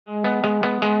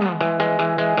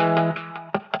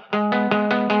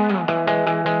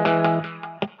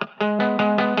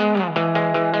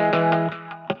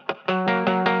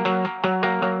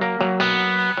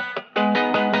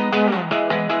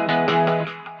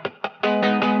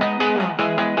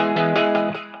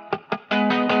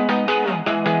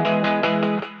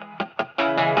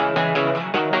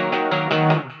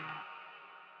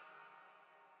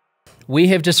we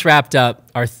have just wrapped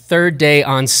up our third day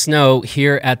on snow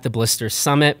here at the Blister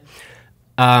Summit.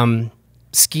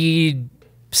 Skied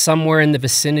somewhere in the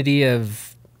vicinity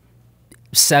of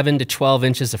 7 to 12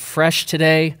 inches of fresh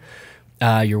today.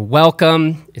 You're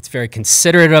welcome. It's very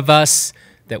considerate of us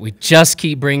that we just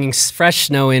keep bringing fresh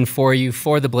snow in for you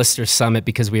for the Blister Summit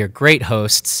because we are great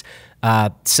hosts.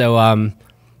 I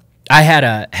had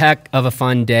a heck of a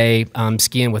fun day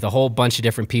skiing with a whole bunch of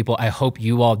different people. I hope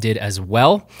you all did as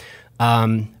well.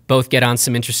 Both get on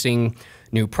some interesting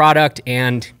new product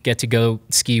and get to go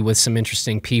ski with some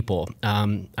interesting people.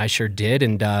 I sure did,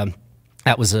 and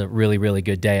that was a really, really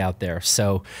good day out there.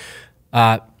 So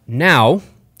now,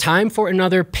 time for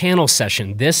another panel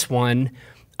session, this one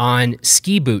on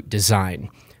ski boot design.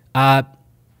 I'm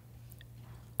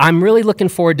really looking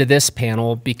forward to this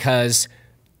panel because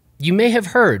you may have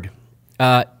heard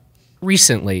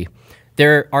recently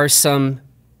there are some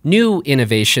new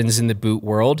innovations in the boot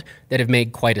world that have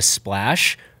made quite a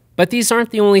splash, but these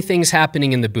aren't the only things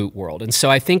happening in the boot world. And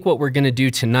so I think what we're going to do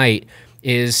tonight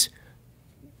is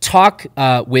talk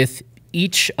with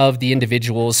each of the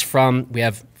individuals we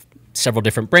have several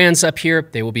different brands up here.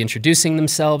 They will be introducing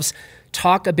themselves,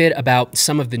 talk a bit about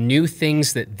some of the new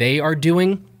things that they are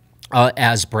doing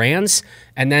as brands,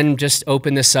 and then just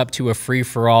open this up to a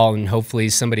free-for-all, and hopefully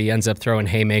somebody ends up throwing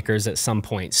haymakers at some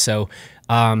point. So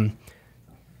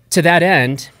to that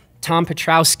end, Tom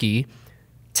Pietrowski,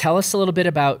 tell us a little bit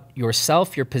about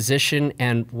yourself, your position,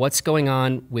 and what's going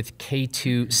on with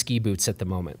K2 ski boots at the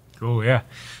moment. Cool, yeah.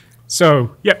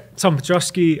 So, yeah, Tom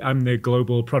Pietrowski. I'm the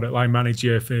global product line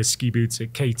manager for ski boots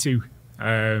at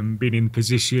K2. Been in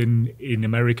position in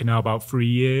America now about 3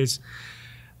 years.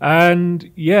 And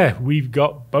yeah, we've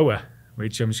got BOA,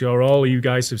 which I'm sure all of you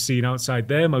guys have seen outside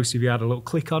there. Most of you had a little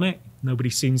click on it. Nobody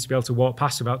seems to be able to walk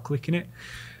past without clicking it.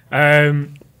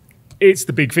 It's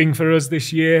the big thing for us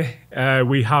this year.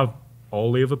 We have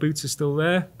all the other boots are still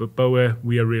there, but BOA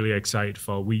we are really excited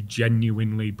for. We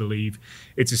genuinely believe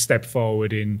it's a step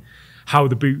forward in how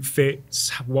the boot fits,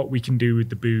 what we can do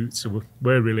with the boot. So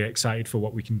we're really excited for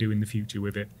what we can do in the future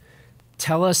with it.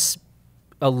 Tell us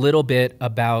a little bit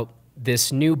about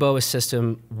this new BOA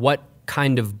system. What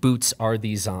kind of boots are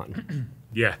these on?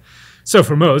 Yeah, so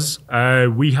from us,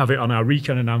 we have it on our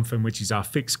Recon and Anthem, which is our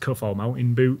fixed cuff or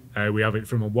mountain boot. We have it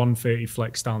from a 130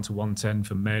 flex down to 110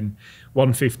 for men,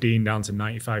 115 down to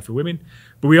 95 for women.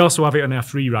 But we also have it on our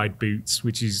free ride boots,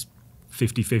 which is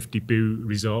 50-50 boot,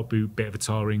 resort boot, bit of a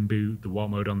touring boot, the walk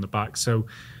mode on the back. So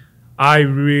I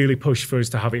really push for us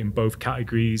to have it in both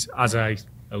categories. As I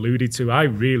alluded to, I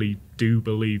really do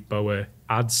believe BOA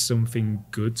adds something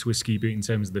good to a ski boot in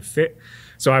terms of the fit.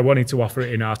 So I wanted to offer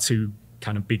it in our two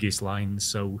kind of biggest lines.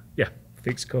 So yeah,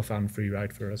 fixed cuff and free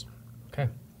ride for us. Okay.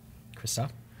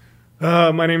 Christoph?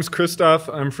 My name's Christoph.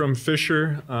 I'm from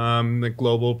Fischer. I'm the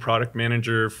global product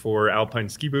manager for Alpine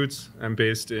ski boots. I'm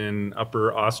based in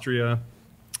Upper Austria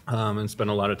and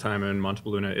spend a lot of time in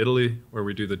Montebelluna, Italy, where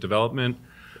we do the development.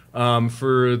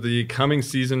 For the coming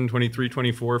season,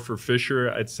 23-24 for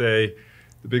Fischer, I'd say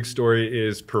the big story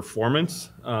is performance.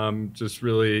 Just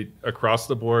really across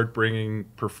the board, bringing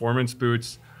performance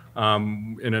boots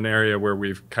in an area where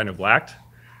we've kind of lacked.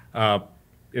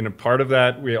 In a part of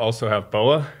that, we also have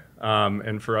BOA.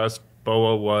 And for us,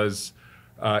 BOA was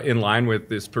in line with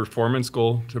this performance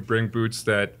goal to bring boots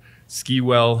that ski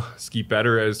well, ski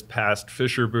better as past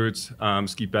Fischer boots,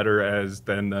 ski better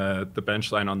than the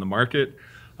bench line on the market,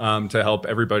 to help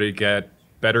everybody get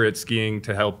better at skiing,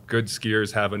 to help good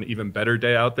skiers have an even better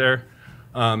day out there.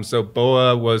 So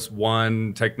BOA was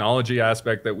one technology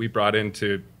aspect that we brought in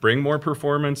to bring more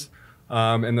performance.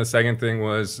 And the second thing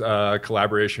was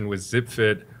collaboration with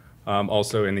ZipFit,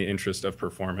 also in the interest of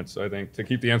performance. So I think to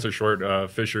keep the answer short,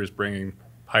 Fischer is bringing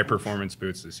high performance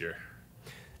boots this year.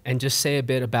 And just say a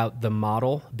bit about the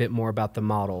model, a bit more about the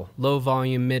model. Low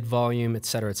volume, mid volume, et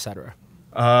cetera, et cetera.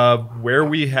 Where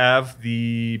we have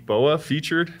the BOA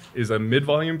featured is a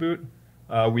mid-volume boot.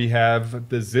 We have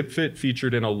the ZipFit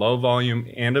featured in a low volume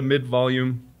and a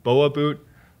mid-volume BOA boot.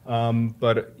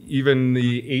 But even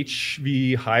the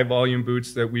HV high volume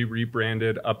boots that we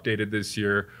rebranded, updated this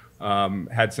year,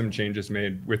 had some changes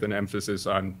made with an emphasis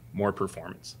on more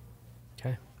performance.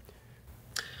 Okay.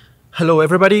 Hello,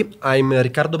 everybody. I'm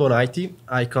Riccardo Bonaiti.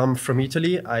 I come from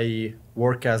Italy. I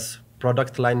work as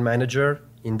product line manager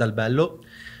in Dalbello.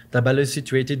 Dalbello is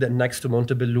situated next to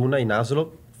Montebelluna in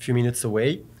Asolo, a few minutes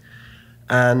away.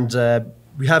 And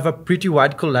we have a pretty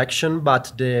wide collection,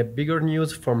 but the bigger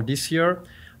news from this year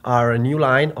are a new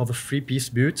line of a three-piece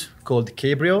boot called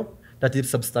Cabrio that is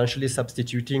substantially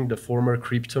substituting the former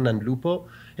Krypton and Lupo,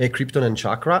 Krypton and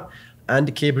Chakra, and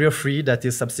the Cabrio 3 that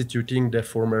is substituting the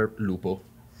former Lupo.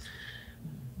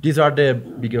 These are the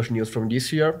biggest news from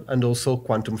this year, and also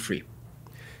quantum free.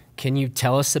 Can you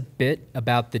tell us a bit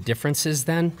about the differences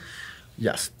then?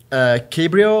 Yes.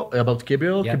 Cabrio, about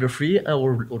Cabrio, Yep. Cabrio free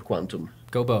or quantum?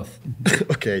 Go both.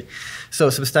 Okay. So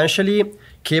substantially,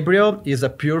 Cabrio is a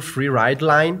pure free ride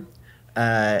line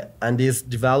and is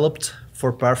developed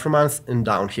for performance in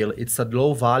downhill. It's a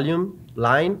low volume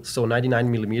line, so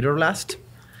 99 millimeter last.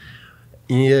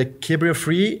 Cabrio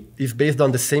free is based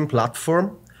on the same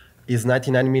platform, is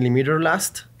 99 millimeter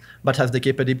last, but has the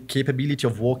capability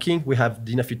of walking. We have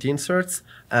Dynafit inserts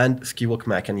and ski walk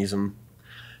mechanism.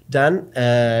 Then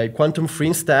quantum free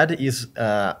instead is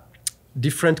a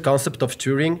different concept of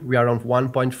touring. We are on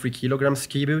 1.3 kilogram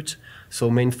ski boot, so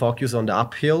main focus on the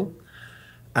uphill.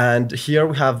 And here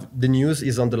we have the news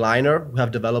is on the liner. We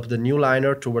have developed a new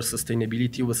liner towards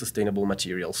sustainability with sustainable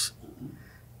materials.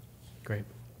 Great.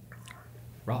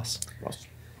 Ross.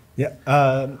 Yeah,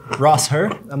 Ross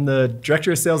Herr. I'm the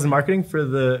Director of Sales and Marketing for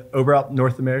the Oberalp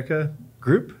North America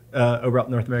group. Oberalp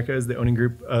North America is the owning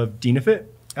group of Dynafit.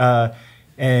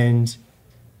 And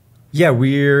yeah,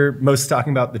 we're most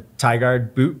talking about the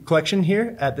Tigard boot collection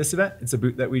here at this event. It's a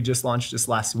boot that we just launched this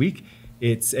last week.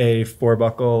 It's a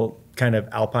 4-buckle kind of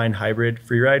alpine hybrid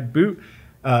freeride boot.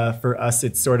 For us,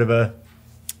 it's sort of a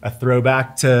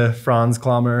throwback to Franz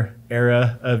Klammer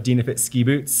era of Dynafit ski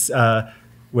boots,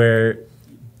 where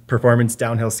performance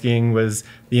downhill skiing was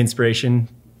the inspiration.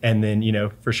 And then, you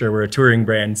know, for sure, we're a touring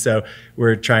brand. So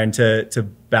we're trying to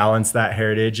balance that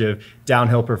heritage of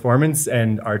downhill performance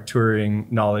and our touring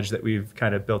knowledge that we've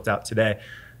kind of built out today.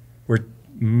 We're,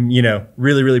 you know,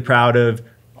 really, really proud of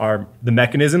the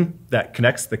mechanism that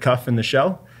connects the cuff and the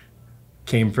shell.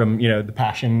 Came from, you know, the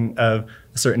passion of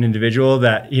a certain individual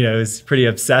that, you know, is pretty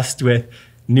obsessed with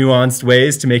nuanced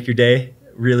ways to make your day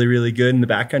really, really good in the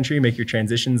backcountry, make your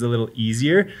transitions a little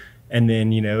easier. And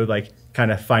then, you know, like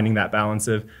kind of finding that balance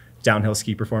of downhill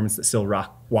ski performance that still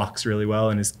walks really well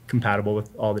and is compatible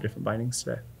with all the different bindings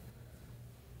today.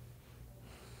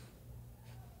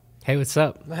 Hey, what's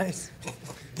up? Nice.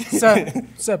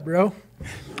 What's up, bro?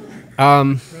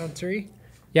 Round 3.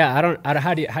 Yeah,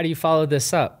 how do you follow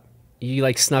this up? You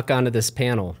like snuck onto this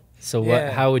panel. So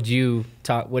Yeah. how would you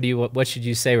talk? What should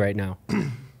you say right now?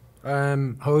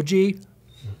 Hoji.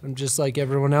 I'm just like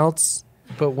everyone else.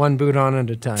 Put one boot on at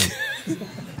a time.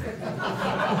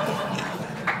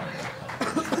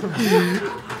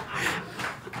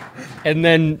 and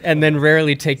then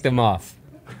rarely take them off.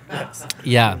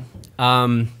 Yeah.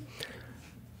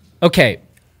 Okay.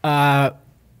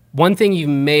 One thing you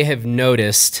may have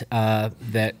noticed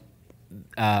that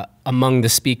among the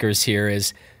speakers here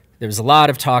is there was a lot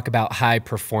of talk about high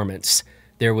performance.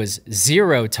 There was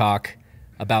zero talk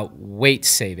about weight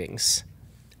savings.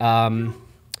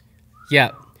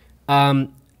 Yeah.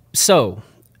 So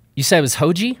you said it was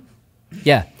Hoji?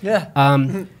 Yeah.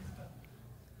 Yeah.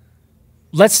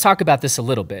 Let's talk about this a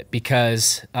little bit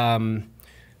because,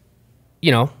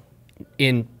 you know,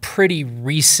 in pretty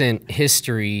recent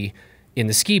history in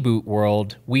the ski boot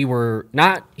world, we were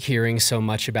not hearing so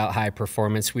much about high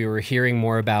performance. We were hearing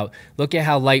more about, look at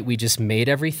how light we just made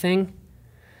everything.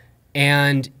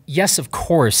 And yes, of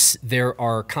course, there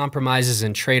are compromises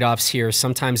and trade-offs here.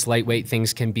 Sometimes lightweight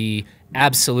things can be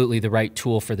absolutely the right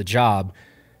tool for the job.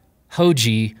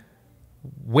 Hoji,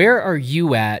 where are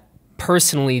you at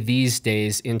personally these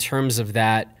days in terms of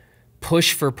that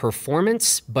push for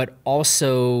performance, but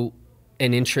also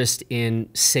an interest in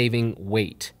saving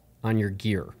weight on your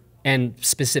gear, and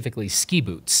specifically ski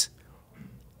boots?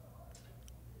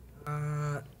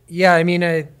 Yeah, I mean,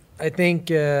 I think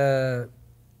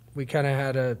we kind of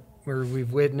had where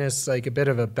we've witnessed like a bit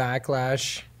of a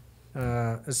backlash,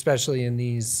 especially in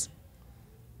this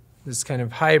kind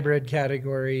of hybrid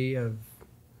category of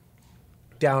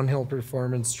downhill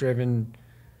performance driven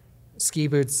ski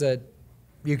boots that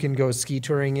you can go ski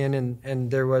touring in,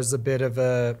 and there was a bit of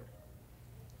a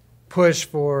push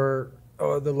for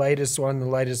the lightest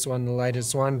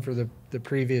one for the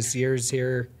previous years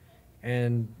here.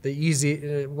 And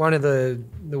one of the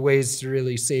ways to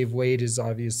really save weight is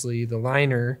obviously the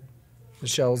liner. The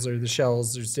shells are the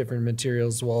shells. There's different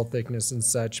materials, wall thickness and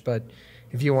such. But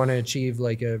if you want to achieve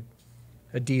like a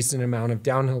decent amount of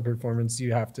downhill performance,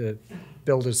 you have to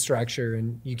build a structure,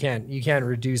 and you can't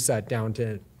reduce that down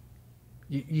to.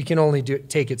 You can only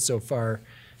take it so far.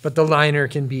 But the liner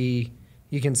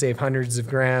you can save hundreds of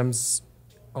grams,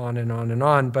 on and on and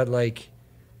on. But like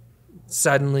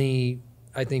suddenly,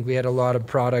 I think we had a lot of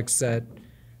products that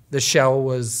the shell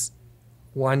was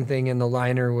one thing and the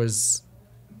liner was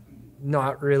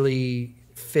not really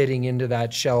fitting into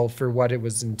that shell for what it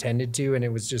was intended to, and it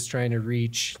was just trying to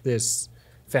reach this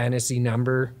fantasy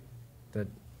number that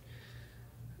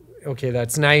okay,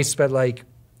 that's nice, but like,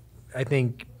 I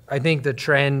think the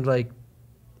trend like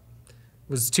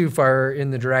was too far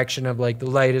in the direction of like the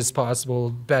lightest possible,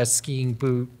 best skiing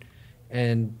boot,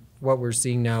 and what we're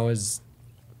seeing now is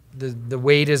the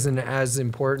weight isn't as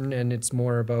important, and it's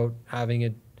more about having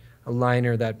a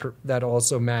liner that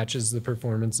also matches the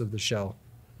performance of the shell.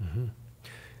 Mm-hmm.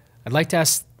 I'd like to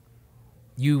ask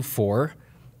you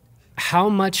how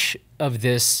much of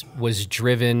this was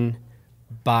driven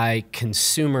by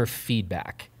consumer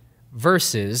feedback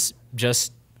versus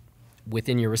just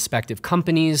within your respective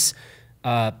companies,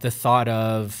 the thought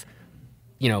of,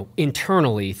 you know,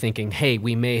 internally thinking, hey,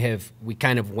 we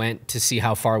kind of went to see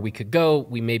how far we could go.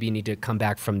 We maybe need to come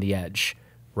back from the edge.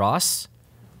 Ross?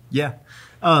 Yeah.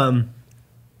 I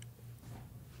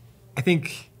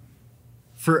think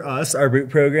for us, our boot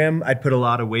program, I'd put a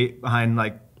lot of weight behind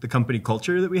like the company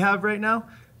culture that we have right now.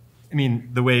 I mean,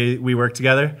 the way we work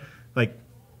together, like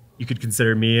you could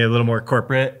consider me a little more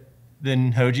corporate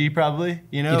than Hoji probably,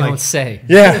 you know? You don't say.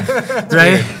 Yeah,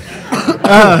 right?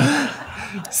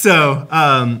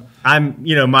 I'm,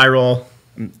 you know, my role,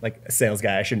 I'm like a sales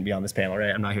guy, I shouldn't be on this panel, right?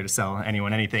 I'm not here to sell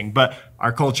anyone anything, but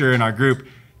our culture and our group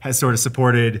has sort of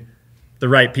supported the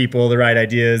right people, the right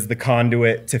ideas, the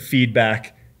conduit to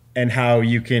feedback, and how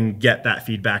you can get that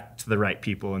feedback to the right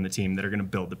people in the team that are going to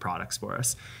build the products for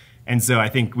us. And so I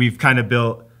think we've kind of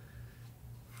built,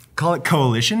 call it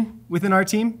coalition within our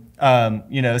team.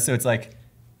 You know, so it's like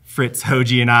Fritz,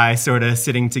 Hoji, and I sort of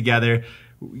sitting together,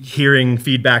 hearing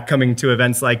feedback coming to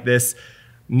events like this,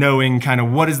 knowing kind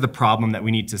of what is the problem that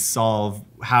we need to solve,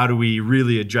 how do we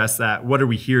really address that, what are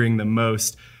we hearing the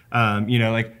most, you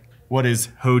know, like what does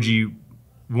Hoji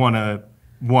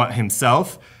want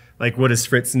himself, like what does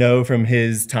Fritz know from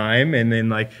his time, and then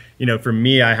like, you know, for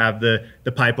me, I have the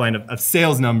pipeline of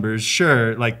sales numbers.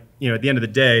 Sure, like, you know, at the end of the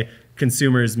day,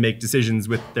 consumers make decisions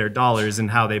with their dollars and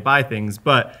how they buy things,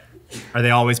 but are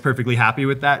they always perfectly happy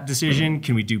with that decision?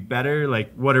 Can we do better?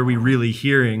 Like, what are we really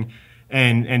hearing?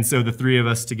 And so the three of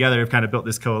us together have kind of built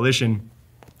this coalition.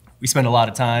 We spend a lot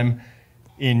of time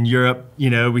in Europe, you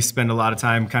know, we spend a lot of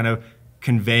time kind of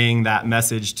conveying that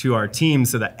message to our team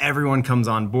so that everyone comes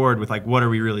on board with like, what are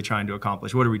we really trying to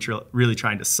accomplish? What are we really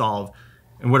trying to solve?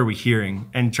 And what are we hearing?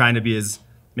 And trying to be as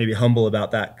maybe humble about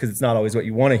that, because it's not always what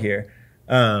you want to hear.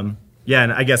 Yeah,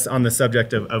 and I guess on the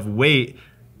subject of weight,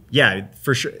 yeah,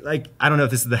 for sure. Like, I don't know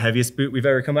if this is the heaviest boot we've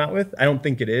ever come out with. I don't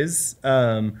think it is.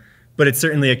 But it's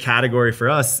certainly a category for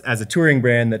us as a touring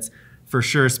brand that's for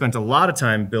sure spent a lot of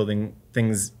time building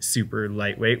things super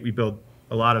lightweight. We build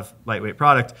a lot of lightweight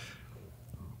product.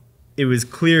 It was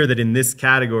clear that in this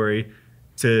category,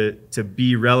 to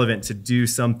be relevant, to do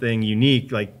something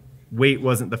unique, like weight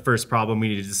wasn't the first problem we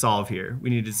needed to solve here. We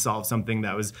needed to solve something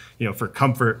that was, you know, for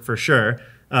comfort for sure,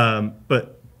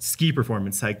 but ski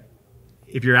performance. Like,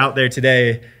 if you're out there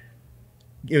today,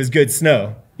 it was good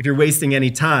snow. If you're wasting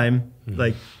any time,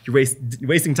 like you're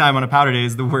wasting time on a powder day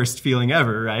is the worst feeling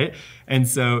ever, right? And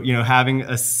so, you know, having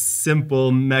a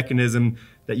simple mechanism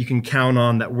that you can count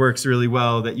on, that works really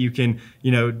well, that you can,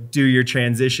 you know, do your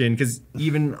transition. Because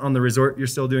even on the resort, you're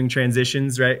still doing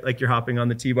transitions, right? Like you're hopping on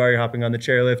the T-bar, you're hopping on the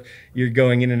chairlift, you're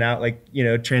going in and out. Like, you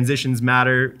know, transitions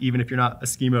matter even if you're not a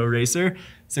skimo racer.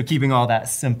 So keeping all that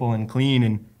simple and clean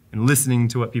and listening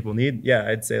to what people need, yeah,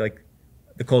 I'd say like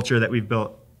the culture that we've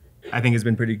built, I think has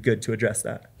been pretty good to address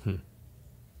that.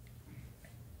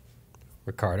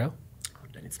 Riccardo?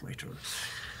 Then it's my turn.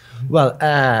 Well,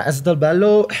 as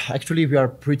Dalbello, actually we are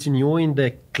pretty new in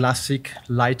the classic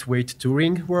lightweight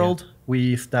touring world. Yeah.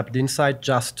 We stepped inside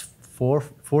just four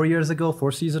seasons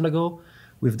ago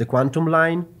with the Quantum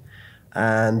line.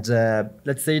 And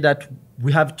let's say that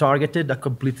we have targeted a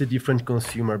completely different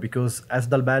consumer, because as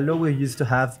Dalbello, we used to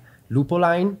have Lupo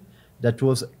line that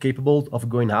was capable of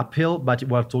going uphill, but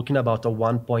we're talking about a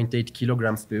 1.8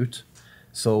 kilograms boot.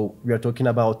 So we are talking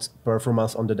about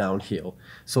performance on the downhill.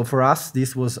 So for us,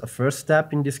 this was a first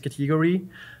step in this category.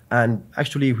 And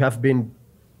actually we have been,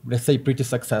 let's say, pretty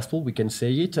successful, we can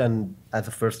say it, and as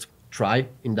a first try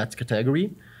in that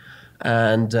category.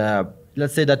 And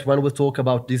let's say that when we talk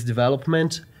about this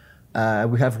development,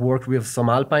 we have worked with some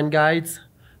Alpine guides,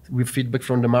 with feedback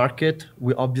from the market.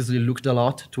 We obviously looked a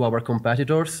lot to our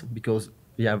competitors because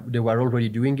they were already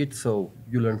doing it, so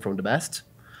you learn from the best.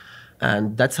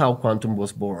 And that's how Quantum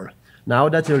was born. Now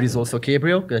that there is also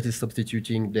Cabrio, that is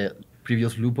substituting the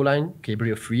previous Lupo line,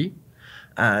 Cabrio 3.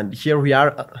 And here we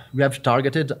have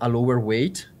targeted a lower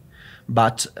weight,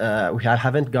 but we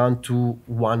haven't gone to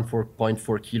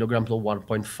 1.4 kilograms or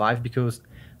 1.5, because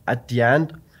at the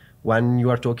end, when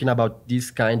you are talking about this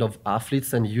kind of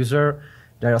athletes and user,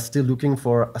 they are still looking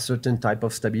for a certain type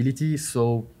of stability.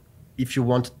 So if you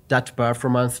want that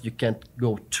performance, you can't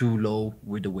go too low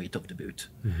with the weight of the boot.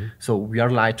 So we are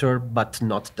lighter, but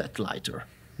not that lighter.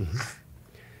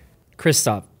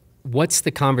 Christoph, what's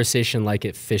the conversation like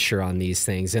at Fischer on these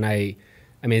things? And I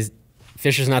mean,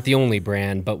 Fischer's not the only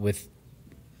brand, but with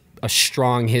a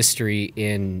strong history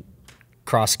in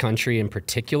cross country in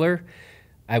particular,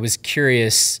 I was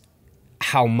curious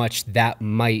how much that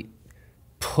might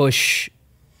push,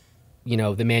 you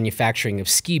know, the manufacturing of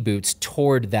ski boots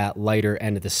toward that lighter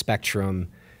end of the spectrum,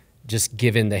 just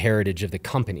given the heritage of the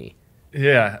company.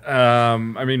 Yeah,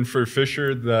 I mean, for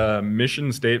Fischer, the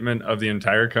mission statement of the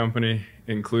entire company,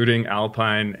 including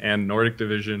Alpine and Nordic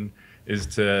division, is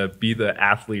to be the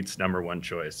athlete's #1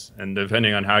 choice. And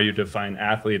depending on how you define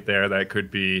athlete there, that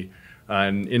could be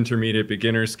an intermediate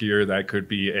beginner skier, that could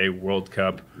be a World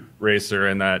Cup racer,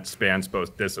 and that spans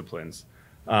both disciplines.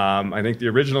 I think the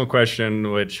original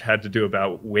question, which had to do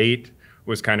about weight,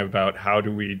 was kind of about how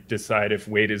do we decide if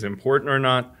weight is important or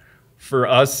not. For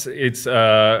us, it's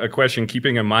a question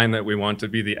keeping in mind that we want to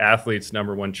be the athlete's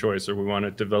 #1 choice, or we want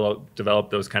to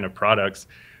develop those kind of products,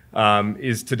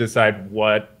 is to decide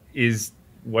what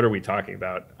are we talking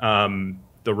about?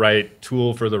 The right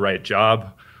tool for the right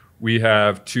job. We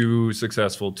have 2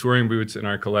 successful touring boots in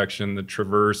our collection, the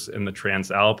Traverse and the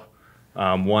Transalp,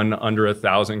 one under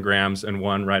 1,000 grams and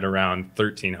one right around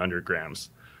 1,300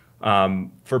 grams.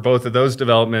 For both of those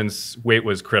developments, weight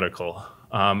was critical.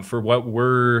 For what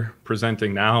we're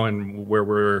presenting now and where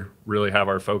we're really have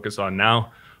our focus on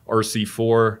now,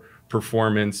 RC4,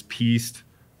 performance, piste,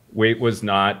 weight was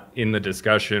not in the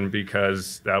discussion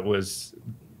because that was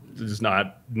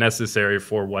not necessary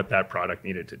for what that product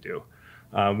needed to do.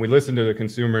 We listened to the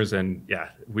consumers, and yeah,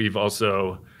 we've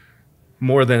also,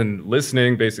 more than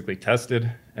listening, basically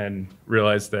tested and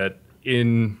realized that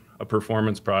in a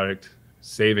performance product,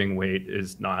 saving weight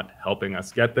is not helping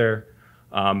us get there.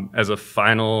 As a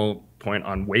final point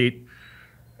on weight,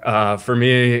 for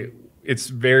me, it's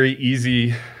very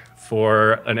easy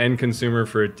for an end consumer,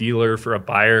 for a dealer, for a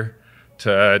buyer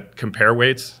to compare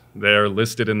weights. They're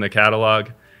listed in the catalog.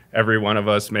 Every one of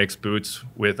us makes boots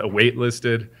with a weight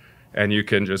listed, and you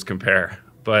can just compare.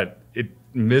 But it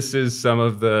misses some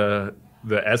of the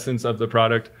essence of the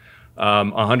product.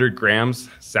 100 grams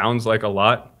sounds like a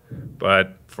lot,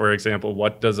 but for example,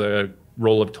 what does a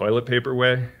roll of toilet paper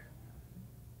weigh?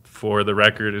 For the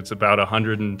record, it's about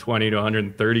 120 to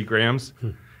 130 grams.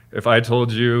 If I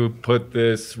told you put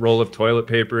this roll of toilet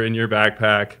paper in your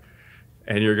backpack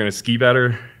and you're gonna ski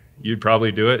better, you'd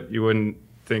probably do it. You wouldn't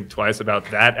think twice about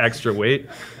that extra weight.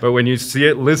 But when you see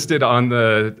it listed on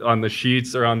the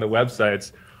sheets or on the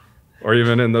websites, or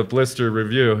even in the Blister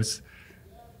reviews,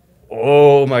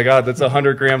 oh my God, that's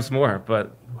 100 grams more.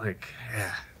 But like,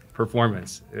 yeah,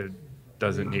 performance, it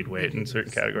doesn't need weight in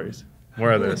certain categories.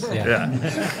 More of this, yeah.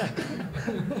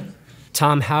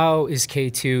 Tom, how is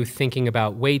K2 thinking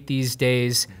about weight these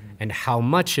days, and how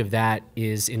much of that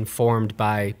is informed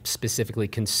by specifically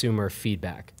consumer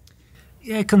feedback?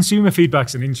 Yeah, consumer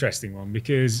feedback's an interesting one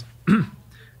because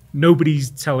nobody's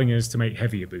telling us to make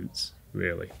heavier boots,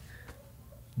 really.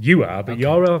 You are, but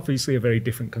you're obviously a very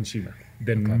different consumer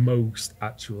than most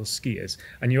actual skiers.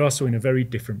 And you're also in a very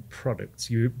different product.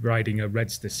 You're riding a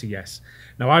Redster CS.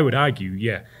 Now, I would argue,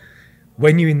 yeah,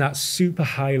 when you're in that super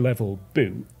high level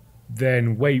boot,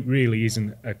 then weight really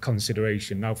isn't a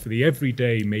consideration. Now, for the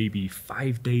everyday, maybe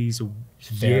 5 days a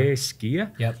year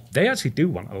skier, they actually do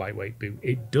want a lightweight boot.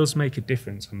 It does make a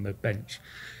difference on the bench.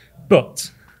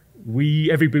 But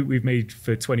every boot we've made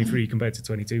for 23 compared to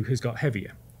 22 has got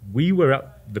heavier. We were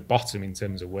at the bottom in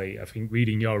terms of weight. I think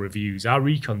reading your reviews, our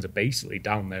recons are basically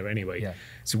down there anyway. Yeah.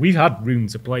 So we've had room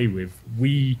to play with.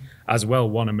 We as well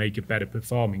want to make a better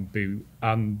performing boot,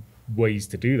 and ways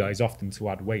to do that is often to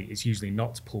add weight. It's usually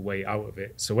not to pull weight out of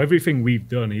it. So everything we've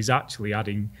done is actually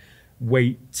adding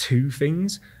weight to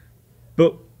things,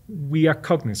 but we are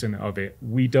cognizant of it.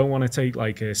 We don't want to take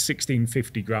like a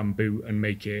 1650 gram boot and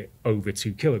make it over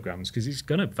 2 kilograms because it's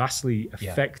going to vastly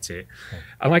affect it.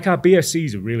 And like our BFC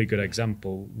is a really good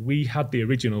example. We had the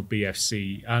original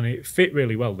BFC and it fit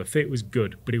really well. The fit was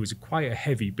good, but it was quite a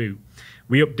heavy boot.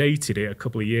 We updated it a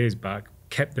couple of years back,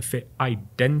 kept the fit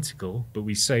identical, but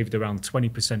we saved around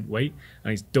 20% weight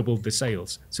and it's doubled the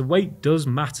sales. So weight does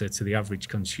matter to the average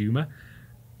consumer,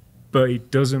 but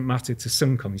it doesn't matter to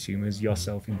some consumers,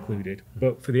 yourself included.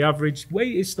 But for the average,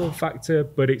 weight is still a factor,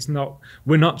 but it's not.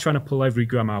 We're not trying to pull every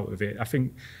gram out of it. I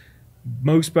think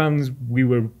most brands, we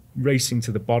were racing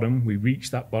to the bottom. We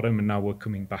reached that bottom, and now we're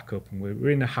coming back up, and we're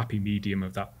in a happy medium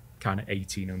of that kind of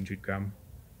 1,800 gram.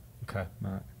 Okay.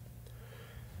 Mark.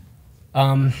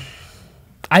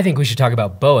 I think we should talk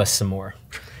about BOA some more.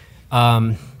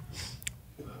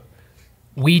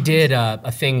 We did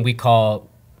a thing we call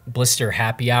Blister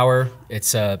Happy Hour.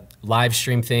 It's a live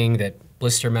stream thing that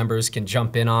Blister members can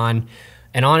jump in on.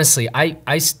 And honestly, I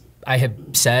have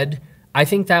said, I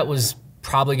think that was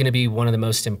probably going to be one of the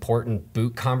most important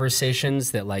boot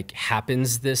conversations that like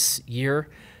happens this year.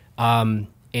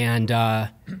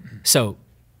 So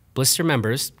Blister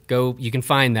members, you can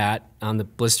find that on the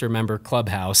Blister member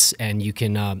clubhouse, and you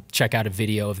can check out a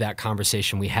video of that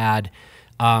conversation we had.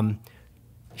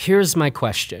 Here's my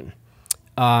question.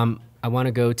 I want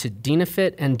to go to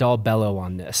Dynafit and Dalbello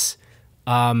on this.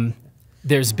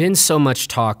 There's been so much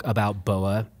talk about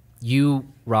BOA. You,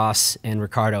 Ross, and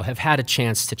Riccardo have had a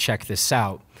chance to check this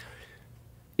out.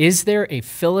 Is there a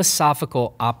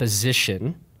philosophical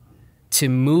opposition to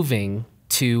moving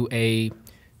to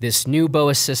this new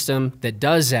BOA system that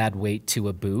does add weight to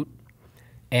a boot?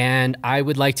 And I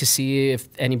would like to see if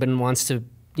anyone wants to,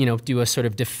 do a sort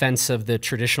of defense of the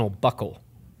traditional buckle.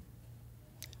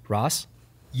 Ross?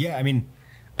 Yeah, I mean,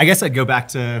 I guess I'd go back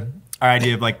to our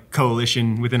idea of like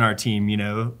coalition within our team.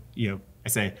 I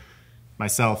say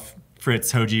myself,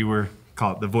 Fritz, Hoji, we're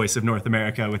called the voice of North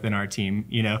America within our team,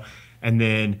 and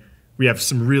then we have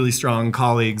some really strong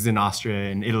colleagues in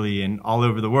Austria and Italy and all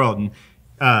over the world.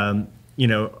 And,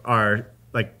 our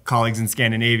like colleagues in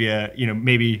Scandinavia,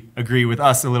 maybe agree with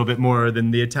us a little bit more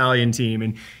than the Italian team.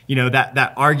 And,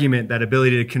 that argument, that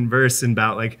ability to converse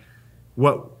about like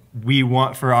what we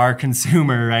want for our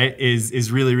consumer, right, is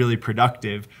really, really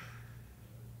productive.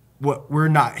 What we're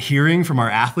not hearing from our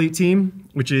athlete team,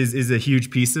 which is a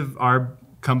huge piece of our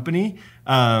company,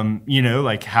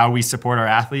 like how we support our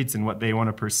athletes and what they want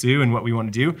to pursue and what we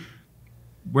want to do.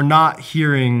 We're not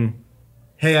hearing,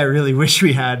 hey, I really wish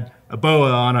we had a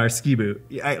BOA on our ski boot.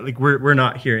 We're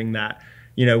not hearing that.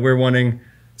 We're wanting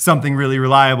something really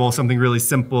reliable, something really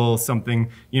simple, something,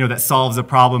 that solves a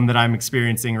problem that I'm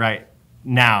experiencing right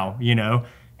now,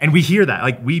 and we hear that.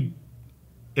 Like, we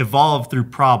evolve through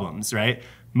problems, right?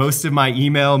 Most of my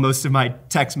email, most of my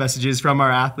text messages from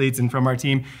our athletes and from our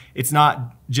team, it's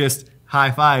not just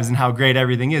high fives and how great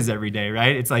everything is every day,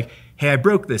 right? It's like, hey, I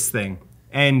broke this thing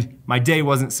and my day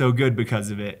wasn't so good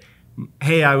because of it.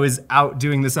 Hey, I was out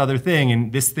doing this other thing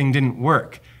and this thing didn't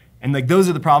work. And like, those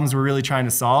are the problems we're really trying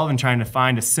to solve and trying to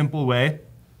find a simple way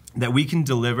that we can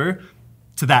deliver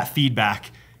to that feedback.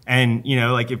 And,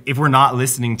 if we're not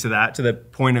listening to that, to the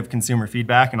point of consumer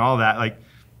feedback and all that,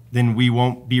 then we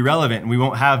won't be relevant and we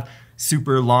won't have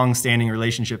super long-standing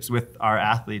relationships with our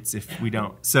athletes if we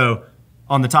don't. So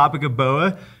on the topic of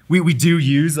BOA, we do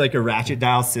use like a ratchet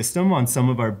dial system on some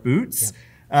of our boots.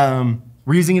 Yeah.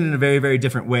 We're using it in a very, very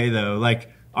different way though. Like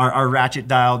our ratchet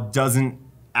dial doesn't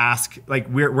ask,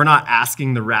 we're not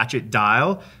asking the ratchet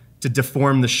dial to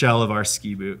deform the shell of our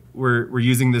ski boot. We're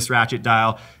using this ratchet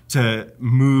dial to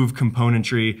move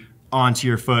componentry onto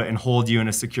your foot and hold you in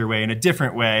a secure way, in a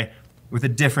different way, with a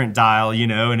different dial,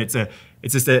 and it's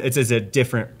just a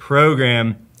different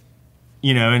program,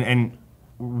 and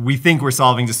we think we're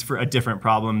solving just for a different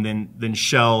problem than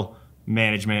shell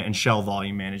management and shell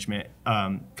volume management,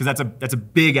 because that's a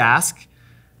big ask,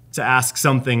 to ask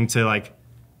something to like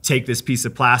take this piece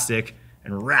of plastic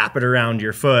and wrap it around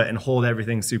your foot and hold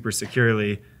everything super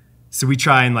securely. So we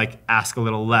try and like ask a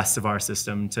little less of our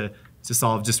system to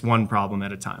solve just one problem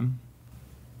at a time.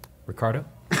 Riccardo?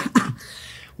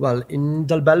 Well, in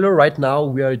Dalbello right now,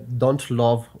 we don't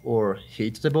love or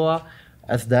hate the BOA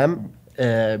as them.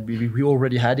 We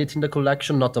already had it in the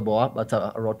collection, not a BOA, but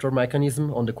a rotor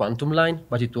mechanism on the Quantum line,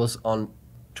 but it was on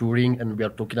touring, and we are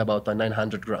talking about a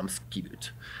 900 gram ski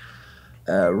boot.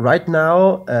 Right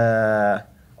now,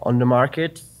 on the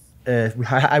market, we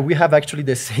have actually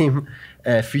the same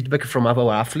feedback from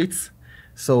our athletes.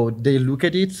 So they look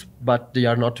at it, but they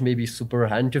are not maybe super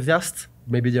enthusiastic.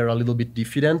 Maybe they're a little bit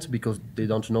diffident because they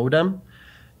don't know them.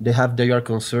 They have their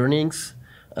concernings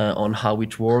on how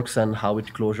it works and how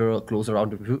it close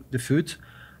around the foot.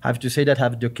 I have to say that I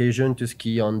have the occasion to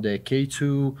ski on the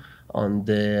K2, and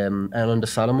on the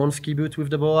Salomon ski boot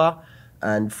with the BOA,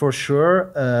 and for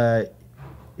sure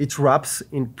it wraps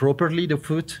in properly the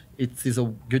foot. It is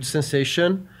a good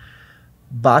sensation,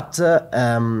 but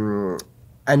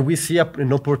and we see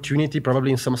an opportunity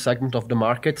probably in some segment of the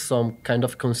market, some kind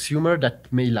of consumer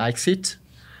that may likes it.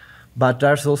 But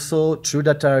there's also true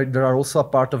that there are also a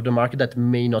part of the market that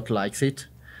may not likes it,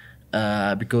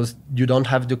 because you don't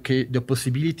have the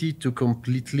possibility to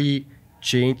completely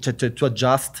change, to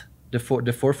adjust the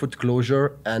forefoot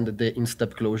closure and the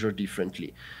instep closure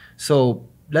differently. So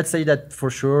let's say that for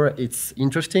sure it's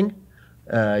interesting.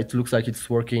 It looks like it's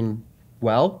working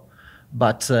well,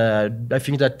 but I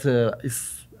think that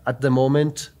at the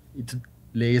moment it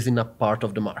lays in a part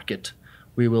of the market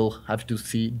we will have to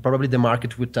see. Probably the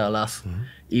market would tell us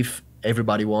if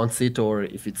everybody wants it or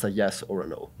if it's a yes or a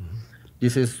no.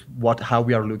 This is how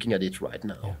we are looking at it right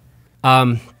now.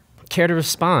 Care to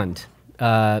respond?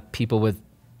 People with,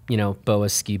 BOA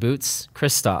ski boots.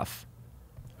 Christoph.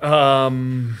 BOA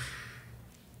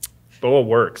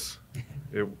works.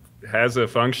 It has a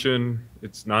function.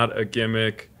 It's not a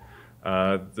gimmick.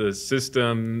 The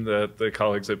system that the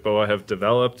colleagues at BOA have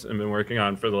developed and been working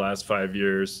on for the last 5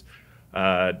 years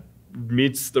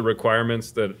meets the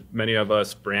requirements that many of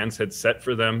us brands had set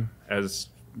for them as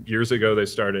years ago they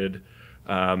started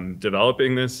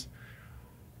developing this.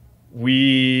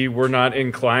 We were not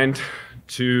inclined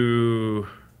to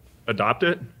adopt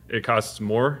it. It costs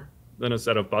more than a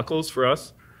set of buckles for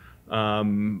us.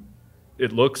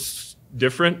 It looks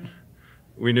different.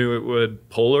 We knew it would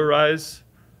polarize,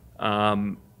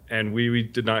 and we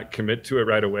did not commit to it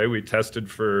right away. We tested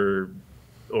for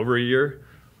over a year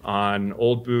on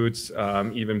old boots,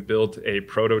 even built a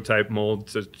prototype mold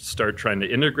to start trying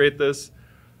to integrate this.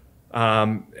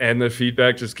 And the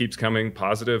feedback just keeps coming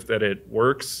positive that it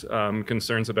works.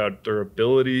 Concerns about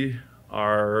durability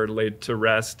are laid to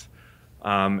rest,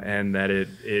 and that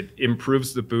it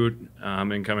improves the boot.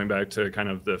 And coming back to kind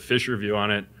of the Fischer view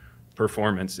on it,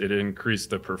 performance, it increased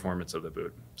the performance of the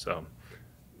boot. So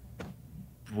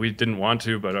we didn't want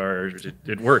to, but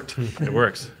it worked. It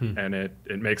works, and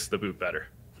it makes the boot better.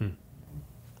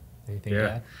 Anything Yeah.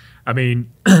 to add? I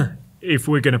mean, if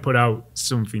we're going to put out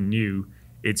something new,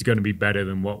 it's going to be better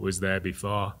than what was there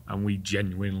before. And we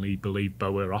genuinely believe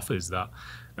BOA offers that.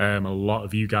 A lot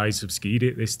of you guys have skied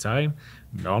it this time.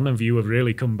 None of you have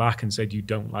really come back and said you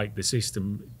don't like the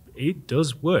system. It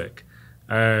does work.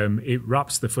 It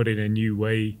wraps the foot in a new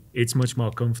way. It's much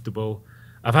more comfortable.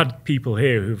 I've had people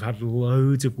here who've had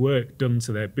loads of work done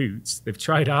to their boots. They've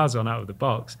tried ours on out of the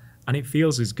box, and it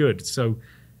feels as good. So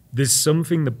there's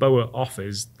something the BOA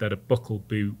offers that a buckle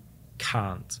boot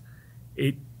can't.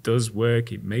 It does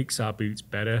work. It makes our boots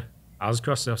better. As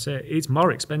Christoph said, it's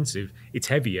more expensive. It's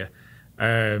heavier.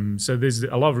 So there's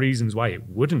a lot of reasons why it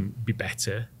wouldn't be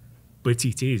better, but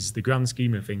it is. The grand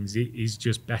scheme of things, it is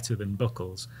just better than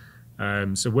buckles.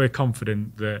 So we're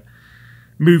confident that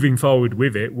moving forward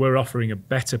with it, we're offering a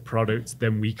better product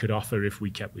than we could offer if we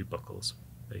kept with buckles,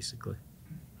 basically.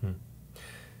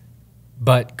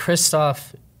 But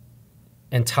Christoph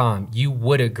and Tom, you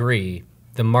would agree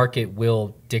the market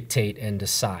will dictate and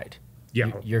decide.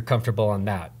 Yeah. You're comfortable on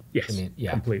that? Yes, I mean,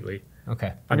 yeah. completely.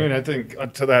 Okay. I mean, I think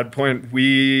to that point,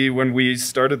 when we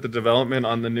started the development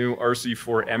on the new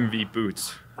RC4 MV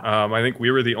boots, I think we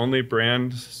were the only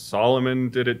brand. Solomon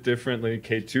did it differently.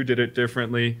 K2 did it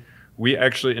differently. We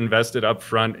actually invested up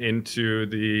front into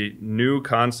the new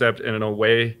concept and in a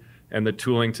way and the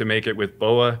tooling to make it with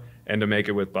BOA and to make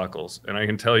it with buckles. And I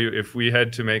can tell you, if we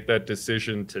had to make that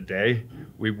decision today,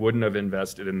 we wouldn't have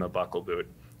invested in the buckle boot.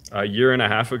 A year and a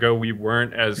half ago, we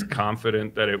weren't as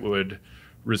confident that it would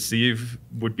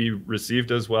be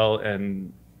received as well.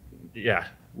 And yeah,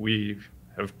 we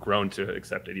have grown to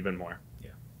accept it even more.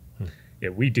 Yeah,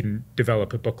 we didn't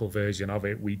develop a buckle version of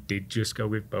it. We did just go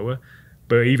with BOA.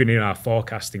 But even in our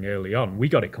forecasting early on, we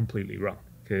got it completely wrong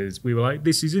because we were like,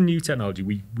 this is a new technology.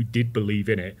 We did believe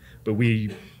in it, but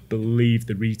we believe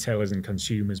the retailers and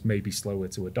consumers may be slower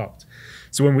to adopt.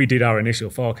 So when we did our initial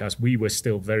forecast, we were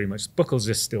still very much, buckles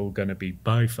are still going to be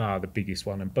by far the biggest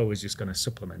one and BOA is just going to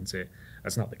supplement it.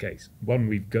 That's not the case. When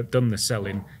we've done the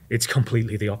selling, it's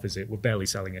completely the opposite. We're barely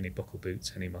selling any buckle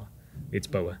boots anymore. It's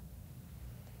BOA.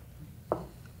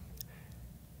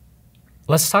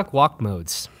 Let's talk walk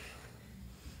modes.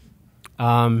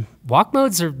 Walk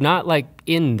modes are not like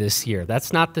in this year.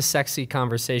 That's not the sexy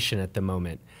conversation at the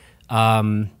moment.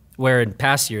 Where in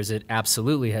past years it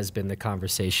absolutely has been the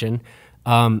conversation.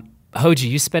 Hoji,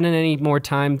 you spending any more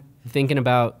time thinking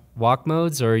about walk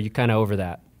modes, or are you kind of over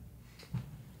that?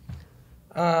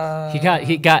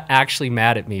 He got actually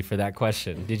mad at me for that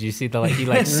question. Did you see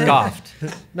he scoffed?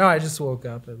 No, I just woke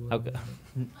up. Okay.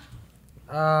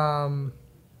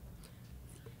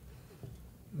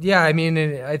 Yeah, I mean,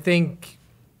 I think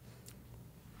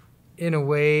in a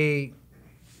way,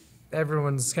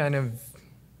 everyone's kind of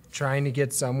trying to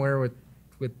get somewhere with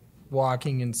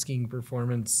walking and skiing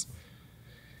performance,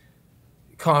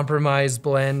 compromise,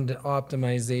 blend,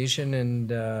 optimization,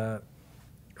 and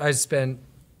I spent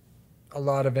a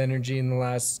lot of energy in the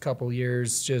last couple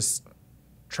years just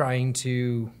trying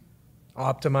to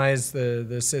optimize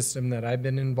the system that I've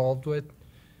been involved with,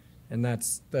 and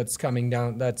that's coming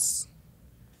down. That's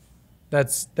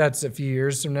a few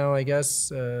years from now, I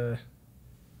guess,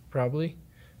 probably.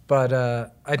 But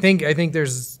I think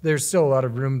there's still a lot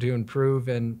of room to improve,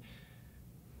 and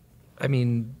I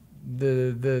mean,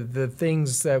 the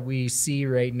things that we see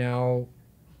right now,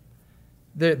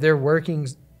 they're working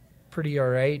pretty all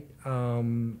right.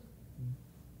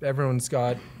 Everyone's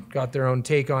got their own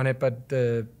take on it, but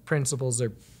the principles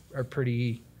are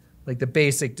pretty, like the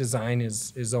basic design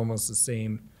is almost the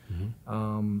same.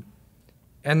 And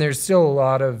there's still a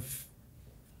lot of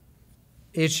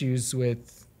issues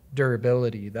with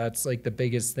durability. That's like the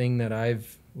biggest thing that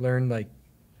I've learned, like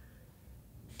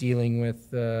dealing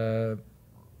with.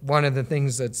 One of the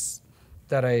things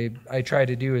that I try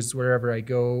to do is wherever I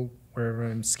go, wherever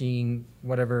I'm skiing,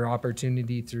 whatever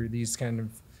opportunity through these kind of,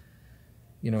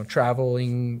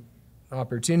 traveling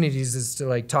opportunities, is to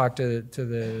like talk to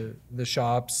the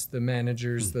shops, the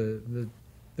managers, the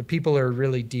people who are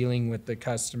really dealing with the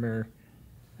customer,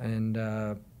 and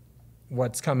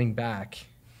what's coming back.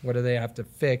 What do they have to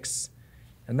fix?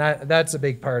 And that's a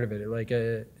big part of it. Like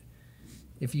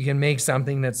if you can make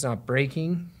something that's not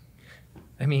breaking.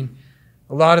 I mean,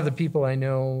 a lot of the people I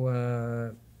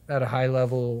know at a high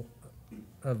level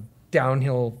of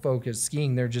downhill focused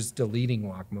skiing, they're just deleting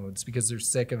walk modes because they're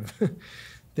sick of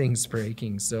things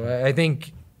breaking. So I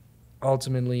think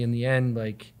ultimately in the end,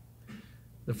 like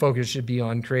the focus should be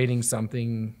on creating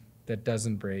something that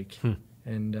doesn't break.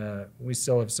 And we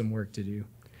still have some work to do.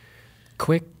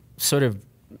 Quick sort of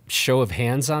show of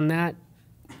hands on that,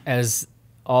 as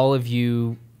all of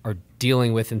you are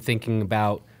dealing with and thinking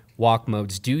about walk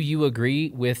modes. Do you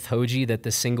agree with Hoji that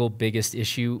the single biggest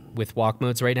issue with walk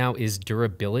modes right now is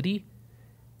durability?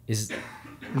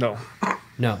 No,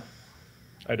 No.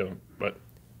 I don't. But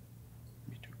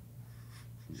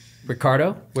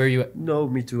Riccardo, where are you at? No,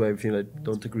 me too. I feel I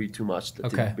don't agree too much that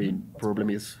Okay. the main problem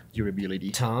is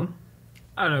durability. Tom?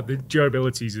 I don't know, the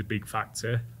durability is a big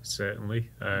factor, certainly.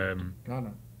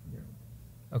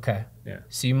 Okay. Yeah.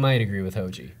 So you might agree with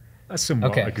Hoji. I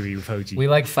somewhat Okay. agree with Hoji. We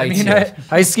like I fights mean, here.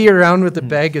 I ski around with a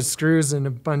bag of screws and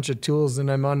a bunch of tools, and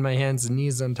I'm on my hands and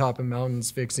knees on top of mountains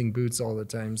fixing boots all the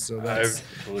time. So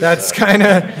that's kind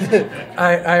of,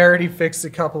 I already fixed a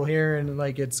couple here, and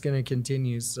like it's gonna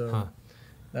continue. So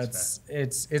it's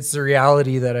the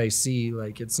reality that I see.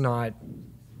 Like it's not,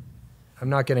 I'm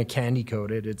not gonna candy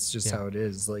coat it. It's just how it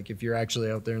is. Like if you're actually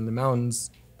out there in the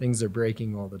mountains, things are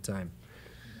breaking all the time.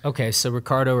 Okay, so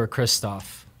Riccardo or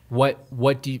Christoph, what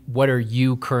are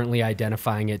you currently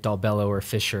identifying at Dalbello or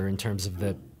Fischer in terms of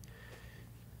the?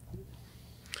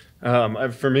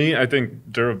 for me, I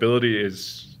think durability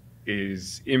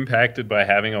is impacted by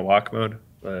having a walk mode,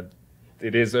 but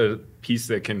it is a piece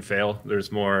that can fail.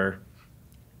 There's more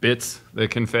bits that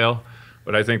can fail,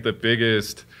 but I think the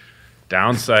biggest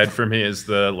downside for me is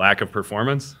the lack of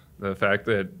performance. The fact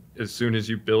that as soon as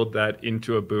you build that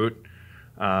into a boot,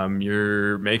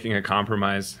 you're making a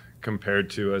compromise compared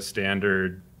to a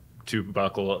standard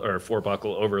 2-buckle or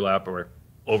 4-buckle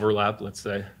overlap, let's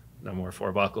say, no more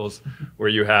 4 buckles, where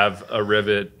you have a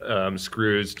rivet,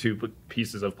 screws, 2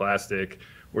 pieces of plastic,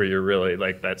 where you're really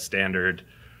like that standard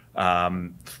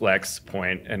flex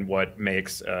point, and what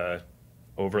makes a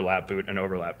overlap boot an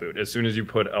overlap boot. As soon as you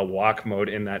put a walk mode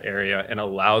in that area and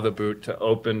allow the boot to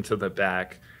open to the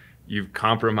back, you've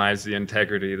compromised the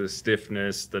integrity, the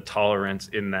stiffness, the tolerance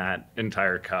in that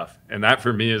entire cuff. And that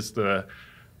for me is the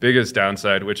biggest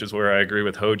downside, which is where I agree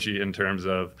with Hoji in terms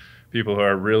of people who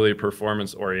are really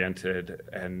performance oriented.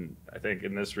 And I think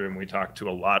in this room, we talk to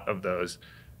a lot of those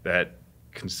that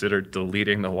consider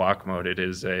deleting the walk mode. It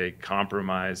is a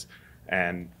compromise.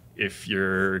 And if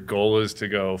your goal is to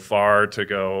go far, to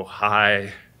go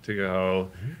high, to go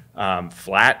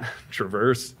flat,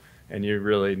 traverse, and you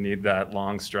really need that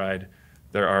long stride,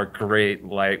 there are great,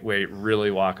 lightweight, really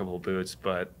walkable boots,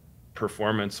 but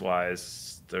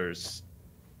performance-wise,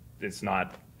 it's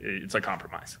a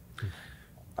compromise.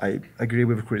 I agree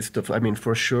with Christoph. I mean,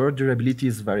 for sure, durability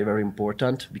is very, very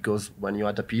important, because when you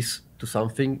add a piece to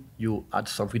something, you add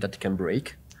something that can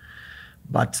break.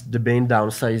 But the main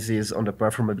downside is on the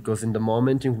performance, because in the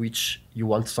moment in which you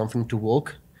want something to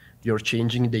walk, you're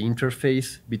changing the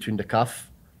interface between the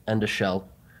cuff and the shell,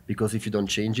 because if you don't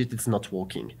change it, it's not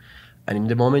walking. And in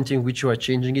the moment in which you are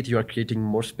changing it, you are creating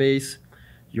more space,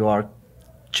 you are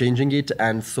changing it,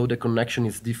 and so the connection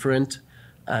is different,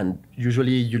 and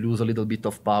usually you lose a little bit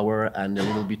of power and a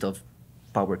little bit of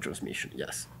power transmission,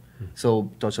 yes.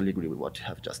 So totally agree with what you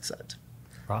have just said.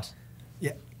 Ross?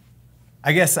 Yeah,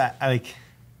 I guess I like,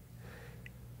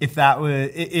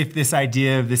 if this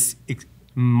idea of this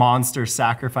monster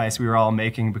sacrifice we were all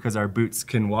making because our boots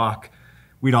can walk,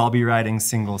 we'd all be riding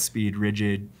single speed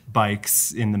rigid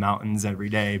bikes in the mountains every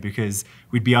day, because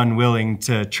we'd be unwilling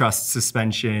to trust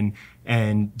suspension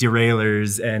and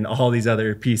derailleurs and all these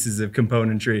other pieces of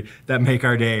componentry that make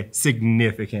our day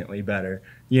significantly better.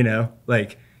 You know,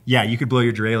 like yeah, you could blow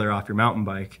your derailleur off your mountain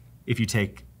bike if you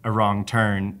take a wrong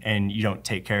turn and you don't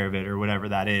take care of it or whatever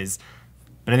that is.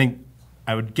 But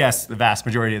I would guess the vast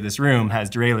majority of this room has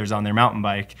derailleurs on their mountain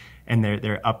bike, and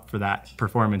they're up for that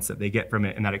performance that they get from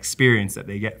it and that experience that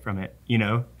they get from it, you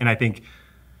know? And I think,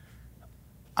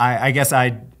 I guess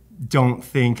I don't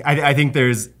think, I think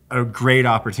there's a great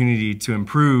opportunity to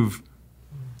improve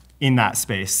in that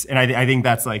space. And I think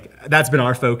that's been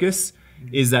our focus,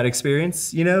 is that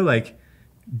experience, you know? Like,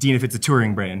 Dynafit's a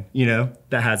touring brand, you know,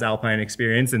 that has alpine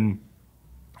experience. And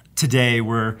today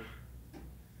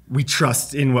we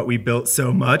trust in what we built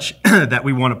so much that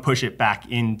we want to push it back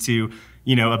into,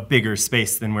 you know, a bigger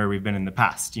space than where we've been in the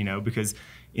past, you know, because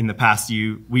in the past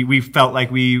we felt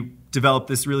like we developed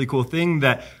this really cool thing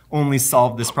that only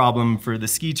solved this problem for the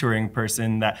ski touring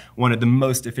person that wanted the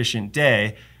most efficient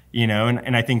day, you know,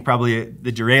 and I think probably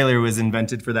the derailleur was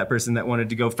invented for that person that wanted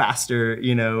to go faster,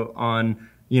 you know, on,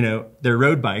 you know, their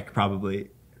road bike probably.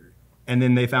 And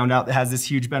then they found out it has this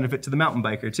huge benefit to the mountain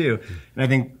biker too. And I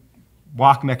think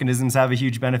walk mechanisms have a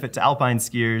huge benefit to alpine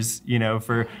skiers, you know,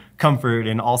 for comfort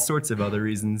and all sorts of other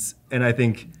reasons. And I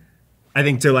think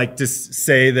to like just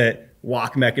say that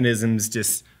walk mechanisms,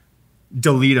 just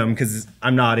delete them because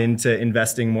I'm not into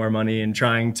investing more money and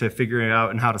trying to figure it out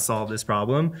and how to solve this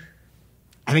problem.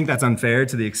 I think that's unfair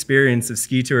to the experience of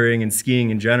ski touring and skiing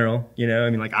in general. You know, I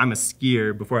mean, like, I'm a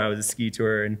skier before I was a ski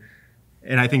tourer,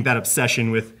 and I think that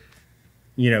obsession with,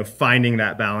 you know, finding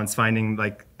that balance, finding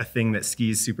like a thing that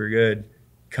skis super good,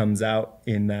 comes out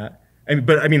in that.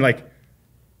 But I mean, like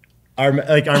our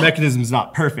mechanism is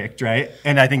not perfect, right?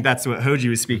 And I think that's what Hoji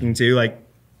was speaking to. Like,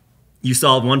 you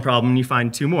solve one problem, you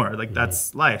find two more. Like,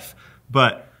 that's life.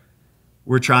 But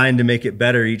we're trying to make it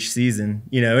better each season,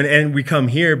 you know. And we come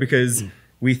here because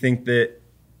we think that,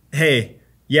 hey,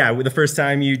 yeah, the first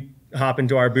time you hop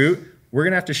into our boot, we're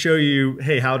gonna have to show you,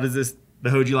 hey, how does the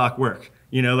Hoji lock work?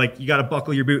 You know, like, you got to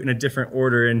buckle your boot in a different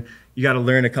order and you got to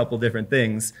learn a couple different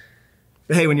things.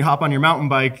 But hey, when you hop on your mountain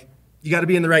bike, you got to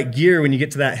be in the right gear when you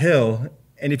get to that hill.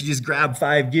 And if you just grab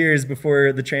 5 gears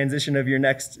before the transition of your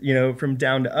next, you know, from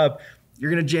down to up,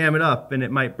 you're going to jam it up and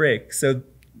it might break. So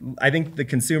I think the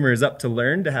consumer is up to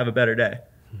learn to have a better day.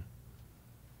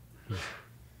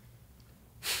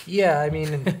 Yeah, I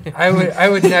mean, I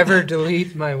would never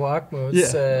delete my walk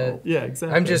modes. Yeah,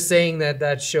 exactly. I'm just saying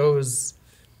that shows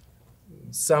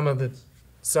some of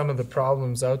the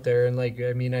problems out there. And like,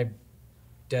 I mean, I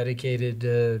dedicated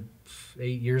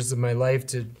 8 years of my life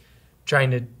to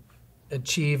trying to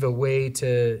achieve a way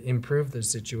to improve the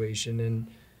situation.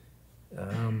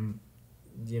 And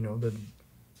you know,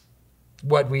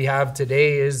 what we have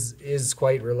today is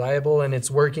quite reliable, and it's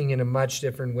working in a much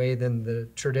different way than the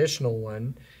traditional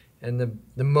one. And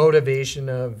the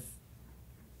motivation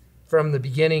from the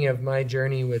beginning of my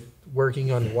journey with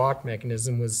working on the walk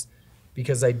mechanism was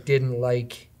because I didn't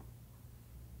like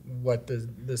what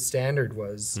the standard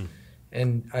was.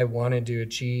 And I wanted to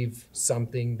achieve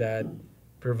something that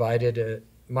provided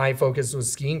my focus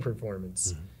was skiing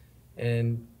performance.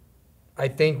 And I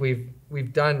think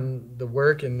we've done the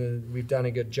work and we've done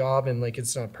a good job, and like,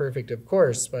 it's not perfect, of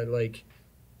course, but like,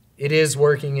 it is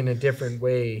working in a different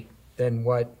way than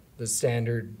what the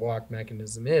standard walk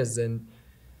mechanism is, and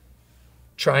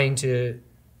trying to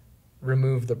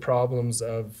remove the problems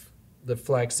of the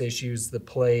flex issues, the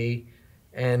play,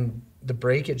 and the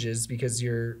breakages, because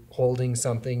you're holding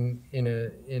something in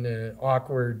a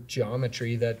awkward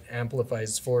geometry that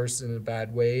amplifies force in a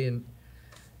bad way. And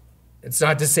it's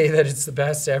not to say that it's the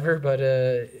best ever, but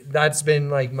that's been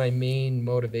like my main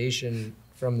motivation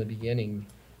from the beginning.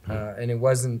 And it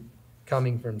wasn't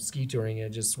coming from ski touring. I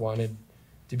just wanted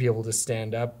to be able to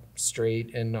stand up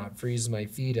straight and not freeze my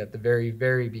feet at the very,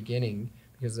 very beginning,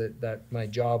 because that my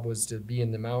job was to be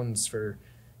in the mountains for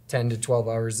 10 to 12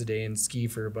 hours a day and ski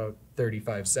for about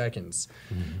 35 seconds.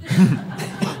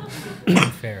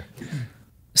 Fair.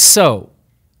 So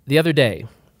the other day,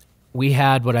 we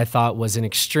had what I thought was an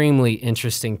extremely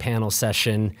interesting panel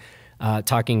session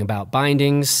talking about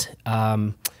bindings.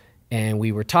 And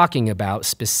we were talking about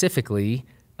specifically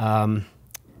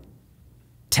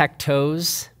tech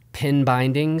toes, pin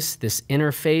bindings, this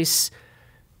interface,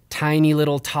 tiny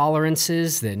little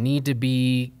tolerances that need to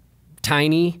be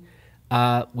tiny.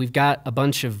 We've got a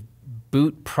bunch of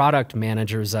boot product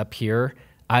managers up here.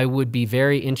 I would be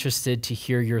very interested to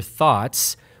hear your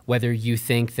thoughts, whether you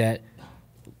think that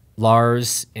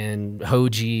Lars and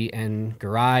Hoji and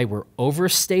Garai were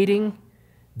overstating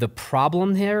the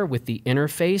problem there with the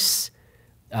interface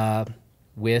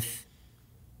with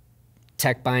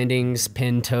tech bindings,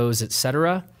 pin toes,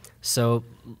 etc. So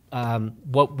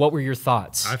what were your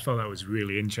thoughts? I thought that was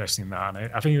really interesting, that.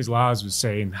 And I think it was Lars was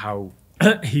saying how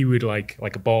he would like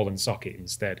a ball and socket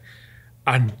instead.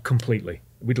 And completely,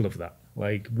 we'd love that.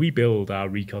 Like, we build our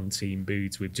recon team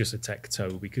boots with just a tech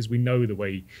toe because we know the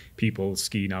way people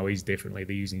ski now is differently.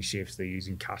 They're using shifts, they're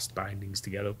using cast bindings to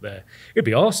get up there. It'd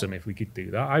be awesome if we could do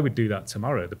that. I would do that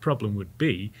tomorrow. The problem would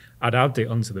be I'd add it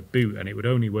onto the boot and it would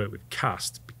only work with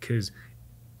cast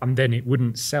and then it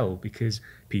wouldn't sell because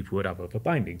people would have other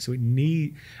bindings. So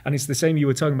and it's the same, you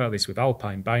were talking about this with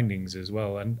alpine bindings as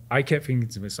well. And I kept thinking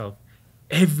to myself,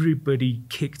 everybody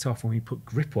kicked off when we put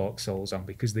grip walk soles on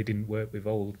because they didn't work with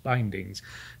old bindings.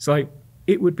 So like,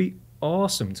 it would be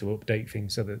awesome to update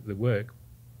things so that they work.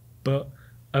 But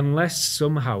unless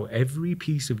somehow every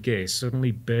piece of gear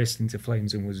suddenly burst into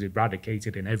flames and was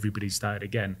eradicated and everybody started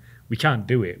again, we can't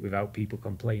do it without people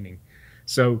complaining.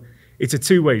 So it's a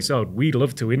two-way sword. We'd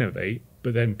love to innovate,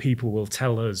 but then people will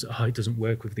tell us, oh, it doesn't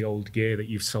work with the old gear that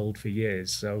you've sold for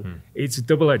years. So it's a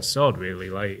double-edged sword, really.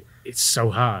 Like, it's so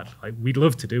hard. Like, we'd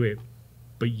love to do it,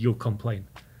 but you'll complain.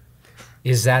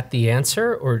 Is that the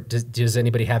answer, or does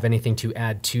anybody have anything to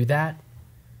add to that?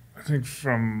 I think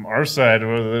from our side,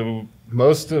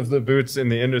 most of the boots in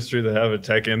the industry that have a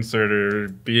tech insert are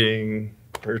being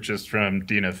purchased from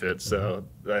Dynafit. So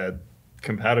the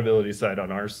compatibility side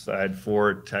on our side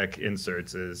for tech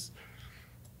inserts is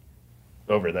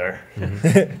over there.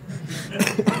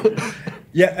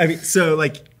 Yeah, I mean, so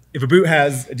like if a boot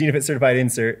has a Dynafit certified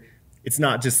insert, it's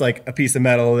not just like a piece of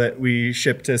metal that we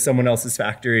ship to someone else's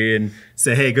factory and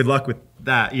say, hey, good luck with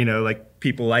that. You know, like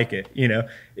people like it, you know,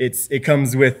 it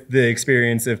comes with the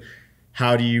experience of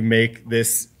how do you make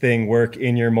this thing work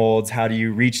in your molds? How do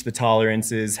you reach the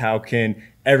tolerances? How can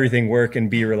everything work and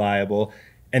be reliable?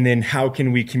 And then how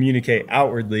can we communicate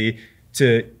outwardly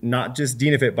to not just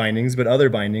Dynafit bindings, but other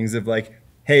bindings of like,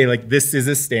 hey, like this is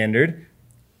a standard.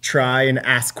 Try and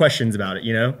ask questions about it,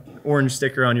 you know? Orange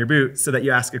sticker on your boot so that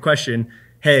you ask a question.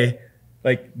 Hey,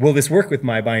 like, will this work with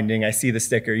my binding? I see the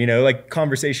sticker, you know? Like,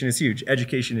 conversation is huge.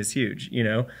 Education is huge, you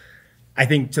know? I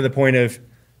think to the point of,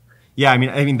 yeah, I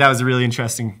mean that was a really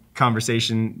interesting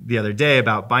conversation the other day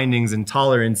about bindings and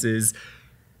tolerances.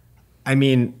 I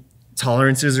mean,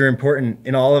 tolerances are important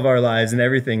in all of our lives and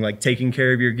everything, like taking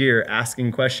care of your gear,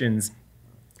 asking questions.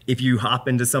 If you hop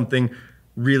into something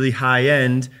really high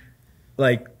end,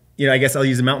 like, you know, I guess I'll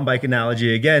use a mountain bike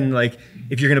analogy again. Like,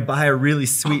 if you're going to buy a really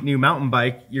sweet new mountain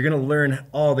bike, you're going to learn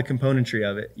all the componentry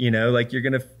of it. You know, like you're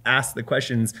going to ask the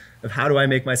questions of how do I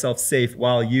make myself safe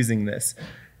while using this?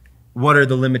 What are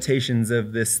the limitations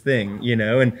of this thing? You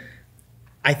know, and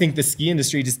I think the ski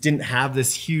industry just didn't have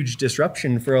this huge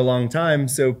disruption for a long time.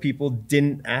 So people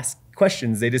didn't ask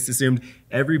questions. They just assumed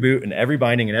every boot and every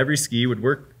binding and every ski would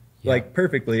work like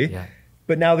perfectly. Yeah.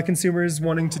 But now the consumer is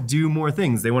wanting to do more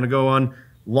things. They want to go on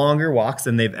longer walks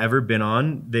than they've ever been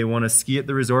on. They want to ski at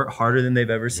the resort harder than they've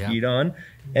ever skied on.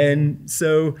 And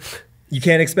so you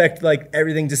can't expect like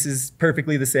everything just is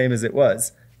perfectly the same as it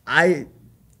was. I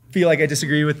feel like I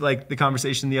disagree with like the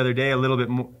conversation the other day a little bit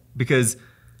more because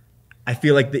I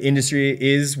feel like the industry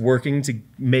is working to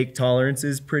make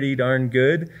tolerances pretty darn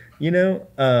good, you know?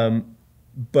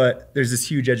 But there's this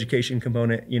huge education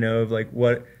component, you know, of like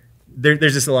what,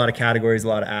 there's just a lot of categories, a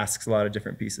lot of asks, a lot of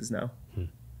different pieces now.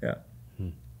 Yeah.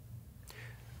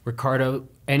 Riccardo,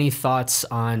 any thoughts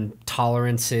on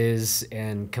tolerances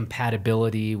and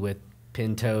compatibility with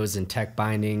pin toes and tech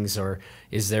bindings, or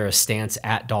is there a stance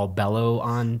at Dalbello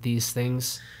on these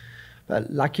things?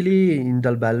 Luckily, in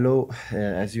Dalbello,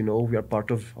 as you know, we are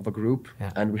part of a group,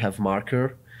 and we have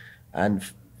Marker, and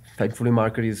thankfully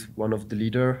Marker is one of the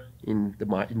leader in the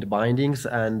bindings,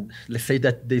 and let's say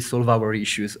that they solve our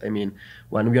issues. I mean,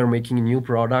 when we are making new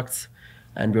products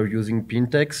and we're using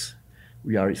Pintex,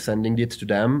 we are sending it to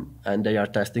them, and they are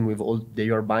testing with all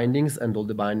their bindings and all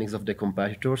the bindings of the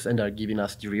competitors, and are giving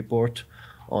us the report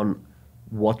on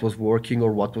what was working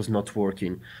or what was not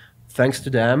working. Thanks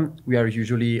to them, we are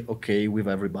usually okay with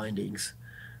every bindings,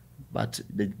 but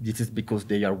this is because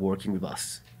they are working with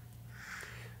us.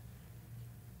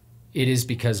 It is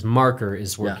because Marker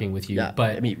is working with you,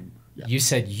 but I mean, you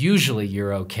said usually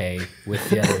you're okay with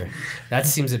the other. That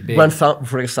seems a bit.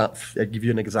 For example, I'll give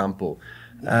you an example.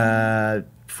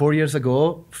 4 years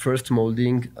ago, first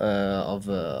molding of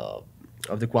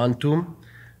the Quantum,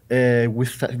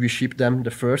 we shipped them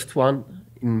the first one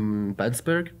in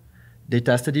Pittsburgh. They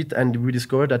tested it, and we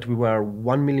discovered that we were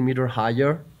 1 millimeter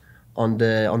higher on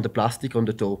the plastic on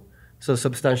the toe. So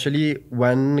substantially,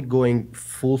 when going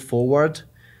full forward,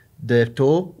 the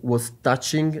toe was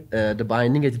touching the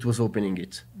binding and it was opening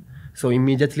it. So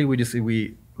immediately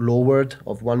we lowered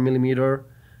of 1 millimeter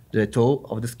the toe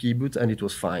of the ski boot, and it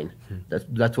was fine.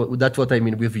 That's what I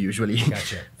mean with usually.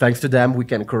 Gotcha. Thanks to them, we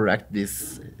can correct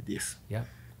this. Yeah.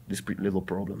 these little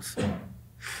problems.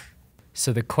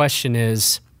 So the question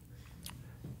is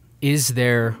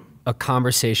there a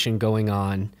conversation going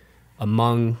on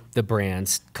among the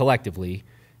brands collectively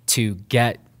to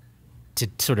get to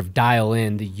sort of dial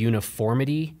in the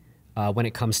uniformity when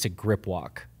it comes to grip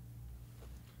walk?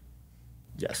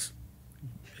 Yes.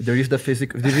 There is a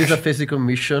physical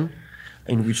mission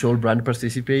in which all brand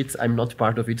participates. I'm not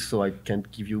part of it, so I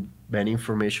can't give you many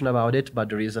information about it, but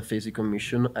there is a physical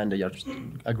mission, and they are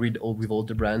agreed with all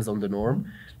the brands on the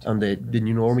norm. And the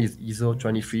new norm is ISO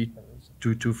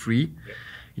 23223.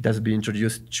 It has been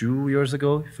introduced 2 years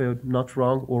ago, if I'm not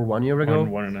wrong, or 1 year ago.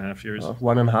 1.5 years.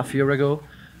 1.5 years ago.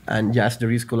 And yes,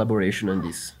 there is collaboration on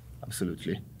this,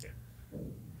 absolutely.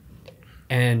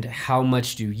 And how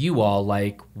much do you all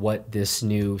like what this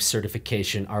new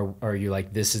certification? Are you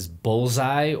like, this is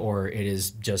bullseye, or it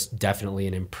is just definitely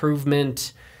an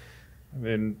improvement? I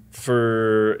mean,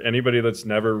 for anybody that's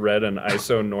never read an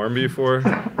ISO norm before,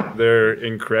 they're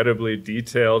incredibly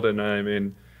detailed. And I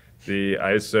mean, the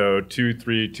ISO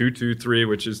 23223,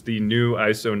 which is the new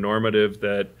ISO normative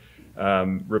that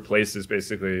replaces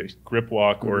basically grip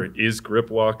walk, or is grip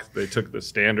walk. They took the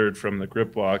standard from the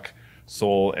grip walk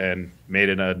sole and made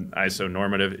it an ISO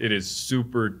normative. It is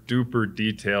super duper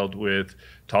detailed with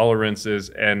tolerances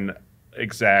and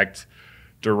exact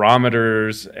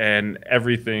durometers and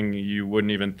everything you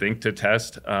wouldn't even think to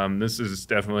test. This is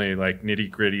definitely like nitty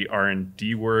gritty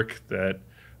R&D work that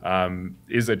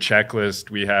is a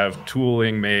checklist. We have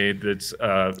tooling made. It's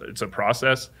a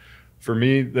process. For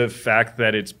me, the fact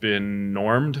that it's been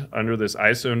normed under this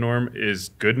ISO norm is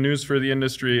good news for the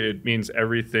industry. It means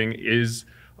everything is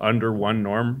under one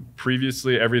norm.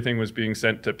 Previously, everything was being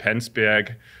sent to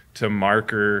Penspag, to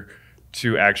marker,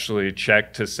 to actually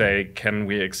check to say, can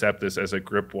we accept this as a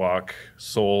grip walk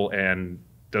sole, and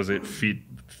does it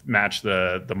match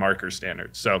the marker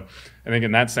standards? So I think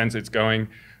in that sense, it's going.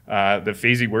 The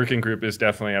FASY working group is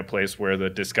definitely a place where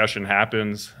the discussion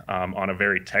happens on a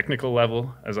very technical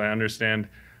level, as I understand.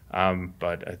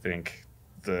 But I think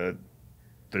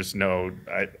there's no,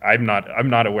 I'm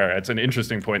not aware. It's an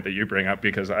interesting point that you bring up,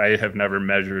 because I have never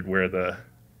measured where the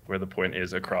point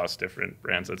is across different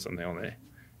brands. That's something only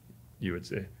you would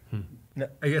say.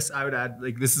 I guess I would add,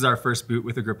 like, this is our first boot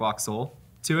with a grip walk sole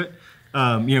to it.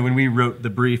 You know, when we wrote the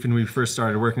brief and we first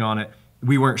started working on it,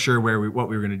 we weren't sure what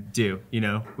we were going to do. You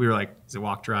know, we were like, is it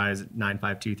walk dry? Is it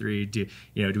 9523? Do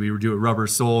we do a rubber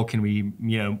sole? Can we,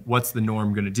 what's the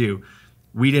norm going to do?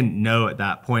 We didn't know at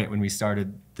that point when we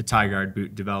started the TieGuard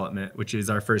boot development, which is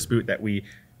our first boot that we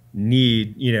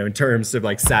need, in terms of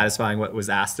like satisfying what was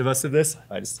asked of us of this.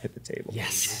 I just hit the table.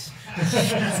 Yes.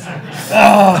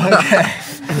 Oh, okay.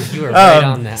 You were right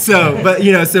on that. So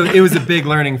it was a big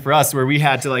learning for us, where we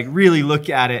had to like really look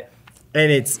at it.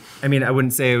 And I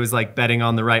wouldn't say it was like betting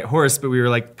on the right horse, but we were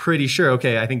like pretty sure,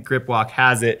 okay, I think grip walk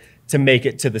has it to make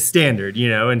it to the standard,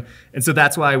 and so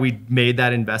that's why we made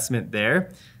that investment there.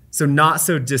 So not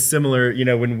so dissimilar,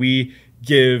 when we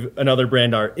give another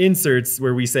brand our inserts,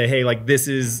 where we say, hey, like, this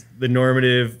is the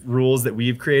normative rules that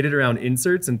we've created around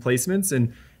inserts and placements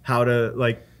and how to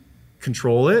like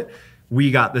control it.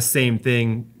 We got the same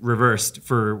thing reversed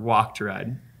for walk to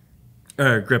ride,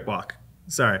 or grip walk.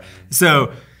 Sorry.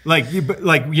 So you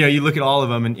look at all of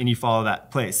them and you follow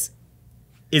that place.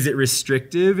 Is it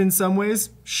restrictive in some ways?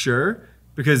 Sure,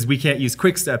 because we can't use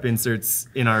quick step inserts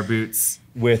in our boots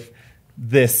with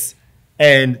this.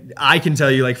 And I can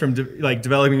tell you, like, from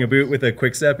developing a boot with a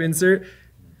quick step insert,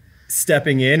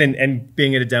 stepping in and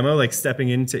being at a demo, like stepping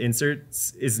into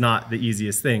inserts is not the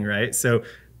easiest thing, right? So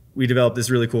we developed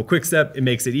this really cool quick step. It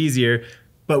makes it easier,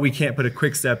 but we can't put a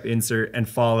quick step insert and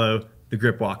follow the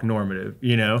grip walk normative,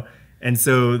 And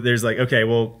so there's like, okay,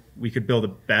 well, we could build a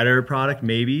better product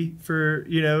maybe for,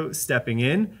 stepping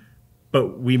in,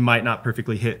 but we might not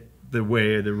perfectly hit the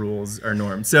way the rules are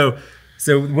normed. So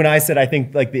when I said I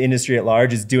think like the industry at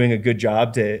large is doing a good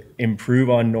job to improve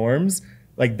on norms,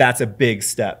 like that's a big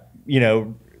step.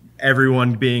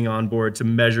 Everyone being on board to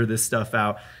measure this stuff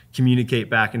out, communicate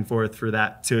back and forth for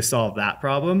that, to solve that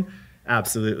problem.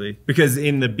 Absolutely. Because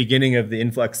in the beginning of the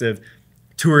influx of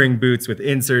touring boots with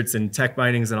inserts and tech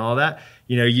bindings and all that,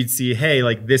 you'd see, hey,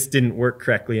 like this didn't work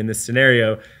correctly in this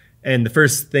scenario. And the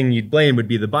first thing you'd blame would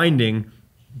be the binding.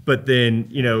 But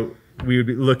then, we would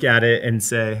look at it and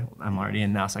say, I'm already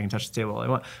in now, so I can touch the table all I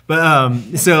want. But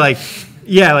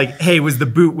hey, was the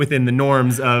boot within the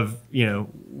norms of,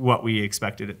 what we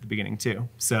expected at the beginning too?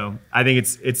 So I think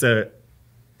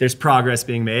there's progress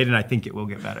being made, and I think it will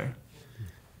get better.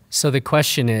 So the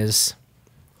question is,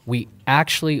 we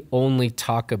actually only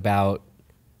talk about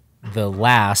the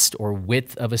last or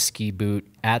width of a ski boot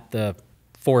at the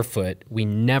forefoot, we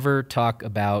never talk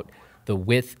about the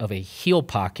width of a heel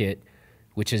pocket,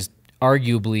 which is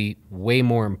arguably way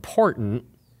more important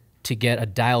to get a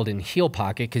dialed in heel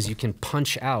pocket because you can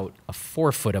punch out a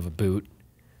forefoot of a boot.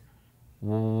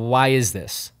 Why is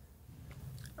this?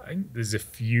 I think there's a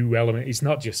few elements. It's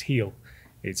not just heel,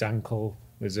 it's ankle.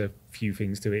 There's a few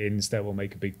things to it. Instep will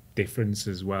make a big difference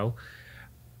as well.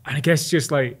 And I guess just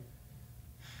like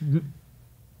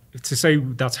to say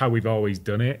that's how we've always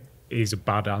done it is a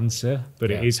bad answer, but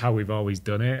it is how we've always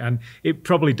done it. And it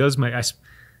probably does make us,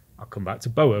 I'll come back to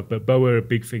BOA, but BOA, a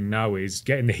big thing now is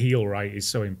getting the heel right is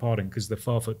so important because the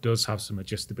forefoot does have some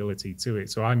adjustability to it.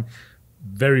 So I'm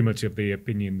very much of the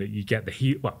opinion that you get the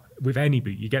heel, well, with any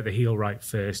boot, you get the heel right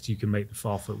first, you can make the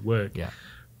forefoot work. Yeah.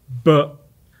 But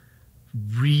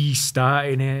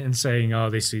restarting it and saying, oh,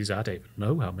 this is, I don't even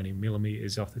know how many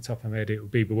millimeters off the top of my head it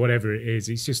would be, but whatever it is,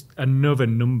 it's just another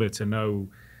number to know.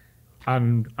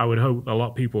 And I would hope a lot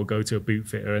of people will go to a boot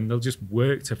fitter and they'll just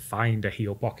work to find a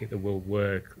heel pocket that will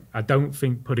work. I don't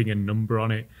think putting a number on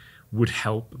it would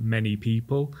help many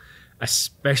people,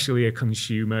 especially a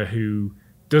consumer who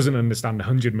doesn't understand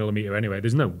 100 millimeter anyway.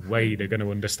 There's no way they're going to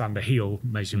understand the heel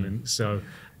measurement. So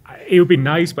it would be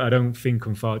nice, but I don't think,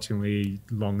 unfortunately,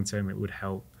 long term it would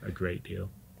help a great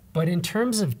deal. But in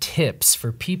terms of tips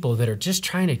for people that are just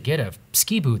trying to get a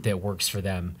ski boot that works for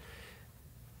them,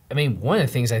 I mean, one of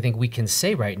the things I think we can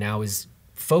say right now is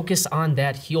focus on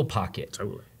that heel pocket.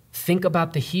 Totally. Think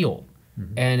about the heel.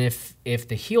 And if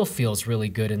the heel feels really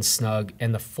good and snug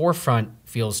and the forefront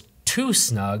feels too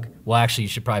snug, well, actually, you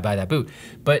should probably buy that boot.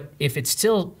 But if it's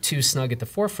still too snug at the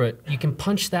forefoot, you can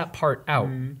punch that part out.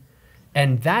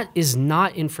 And that is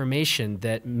not information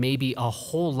that maybe a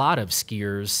whole lot of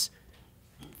skiers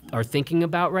are thinking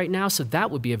about right now. So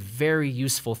that would be a very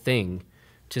useful thing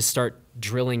to start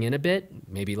drilling in a bit,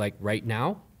 maybe like right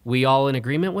now. We all in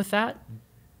agreement with that?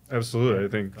 Absolutely. I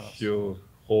think heel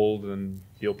hold and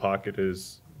heel pocket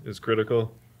is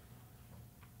critical.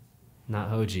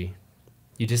 Not Hoji.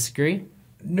 You disagree?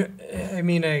 No, I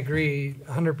mean, I agree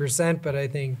 100%, but I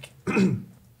think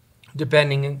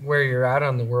depending where you're at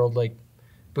on the world, like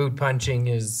boot punching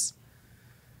this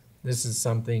is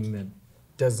something that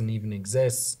doesn't even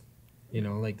exist. You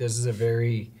know, like this is a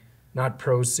very, not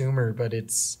prosumer, but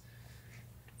it's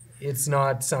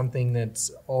not something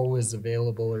that's always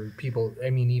available or people, I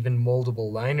mean, even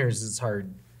moldable liners is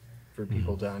hard for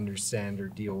people to understand or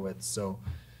deal with. So,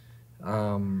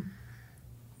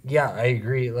 yeah, I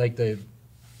agree. Like the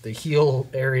heel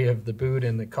area of the boot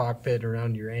and the cockpit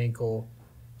around your ankle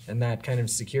and that kind of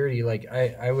security, like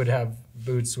I would have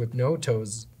boots with no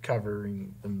toes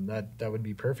covering them. That would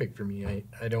be perfect for me.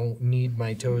 I don't need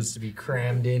my toes to be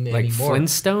crammed in like anymore.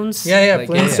 Flintstones? Yeah, like,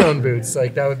 Flintstone boots.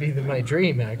 Like that would be my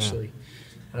dream actually,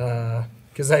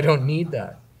 because I don't need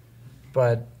that.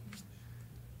 But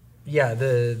yeah,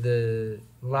 the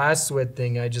last width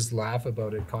thing, I just laugh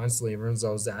about it constantly. Everyone's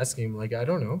always asking, like, I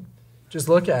don't know. Just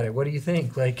look at it. What do you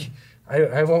think? Like,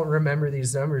 I won't remember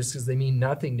these numbers because they mean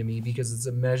nothing to me because it's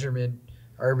a measurement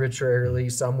arbitrarily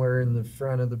somewhere in the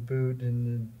front of the boot,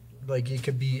 and like it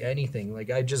could be anything.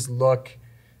 Like I just look,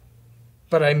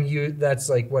 but that's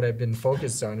like what I've been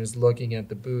focused on is looking at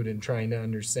the boot and trying to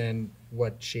understand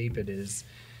what shape it is.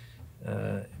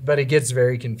 But it gets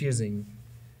very confusing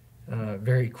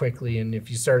very quickly, and if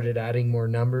you started adding more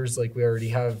numbers, like we already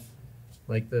have,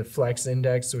 like the flex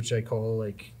index, which I call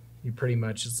like you pretty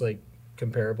much it's like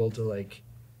comparable to like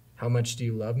how much do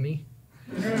you love me?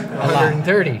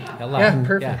 130. A lot. Yeah,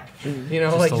 perfect. Yeah. You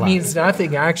know, Just like a it lot. means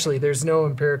nothing actually. There's no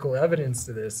empirical evidence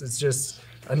to this. It's just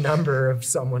a number of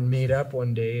someone made up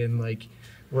one day and like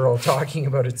we're all talking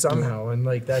about it somehow, and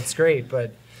like that's great,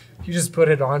 but you just put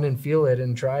it on and feel it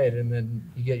and try it, and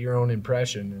then you get your own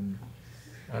impression.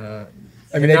 And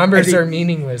I mean, the numbers I think, are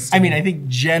meaningless. To I mean, me. I think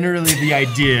generally the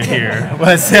idea here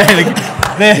was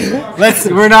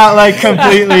we're not like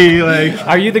completely like.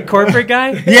 Are you the corporate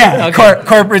guy? Yeah, Okay.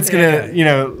 corporate's gonna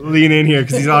lean in here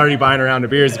because he's already buying a round of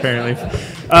beers apparently.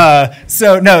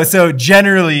 So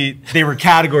generally they were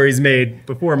categories made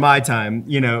before my time,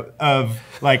 of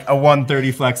like a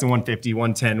 130 flex and 150,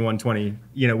 110,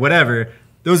 120, whatever.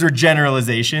 Those were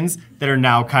generalizations that are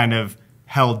now kind of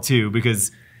held to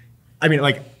because, I mean,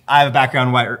 like I have a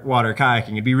background in water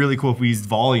kayaking. It'd be really cool if we used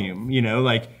volume,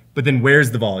 but then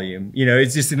where's the volume?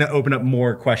 It's just going to open up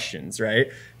more questions, right?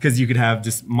 Because you could have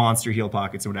just monster heel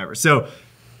pockets or whatever. So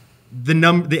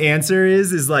the answer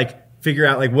is like figure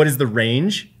out like what is the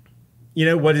range?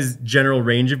 What is general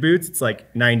range of boots? It's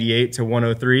like 98 to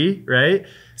 103, right?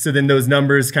 So then those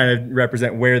numbers kind of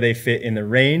represent where they fit in the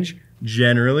range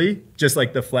generally, just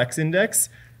like the flex index.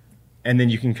 and then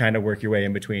you can kind of work your way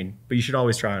in between. But you should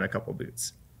always try on a couple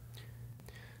boots.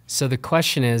 So the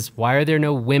question is, why are there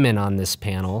no women on this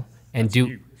panel? And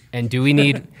do we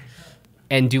need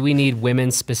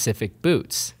women specific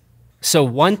boots? So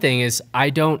one thing is, I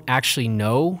don't actually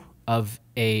know of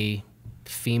a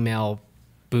female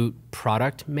boot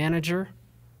product manager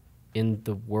in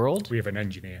the world. We have an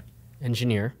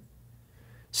engineer.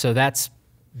 So that's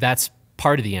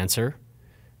part of the answer.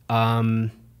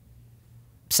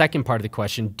 Second part of the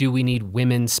question, do we need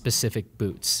women specific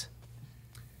boots?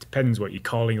 Depends what you're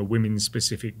calling a women's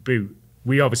specific boot.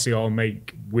 We obviously all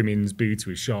make women's boots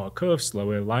with short cuffs,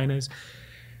 lower liners.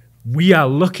 We are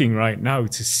looking right now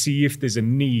to see if there's a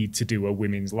need to do a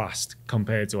women's last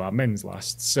compared to our men's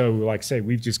last. So like I say,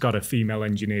 we've just got a female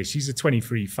engineer. She's a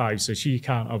 23.5, so she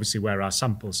can't obviously wear our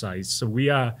sample size. So we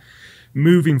are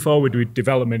moving forward with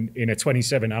development in a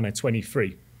 27 and a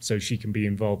 23, so she can be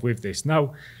involved with this.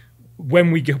 Now,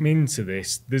 when we come into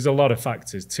this, there's a lot of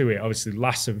factors to it. Obviously,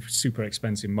 lasts of super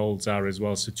expensive molds are as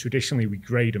well. So traditionally, we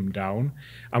grade them down,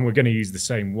 and we're going to use the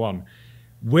same one.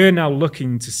 We're now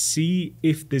looking to see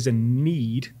if there's a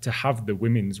need to have the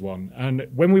women's one. And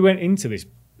when we went into this,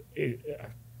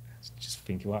 just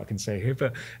thinking what I can say here,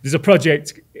 but there's a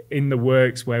project in the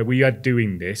works where we are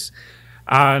doing this,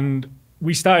 and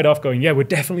we started off going, yeah, we're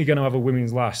definitely going to have a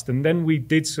women's last. And then we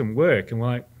did some work, and we're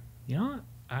like, you know what?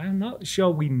 I'm not sure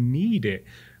we need it.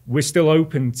 We're still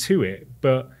open to it,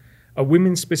 but a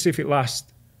women's specific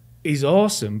last is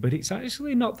awesome, but it's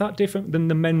actually not that different than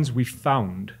the men's we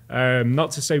found.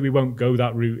 Not to say we won't go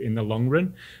that route in the long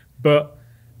run, but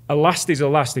a last is a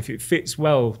last if it fits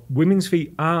well. Women's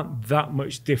feet aren't that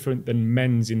much different than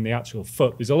men's in the actual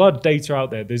foot. There's a lot of data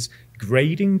out there. There's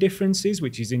grading differences,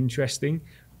 which is interesting,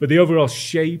 but the overall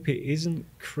shape, it isn't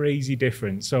crazy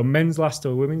different. So men's last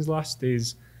or women's last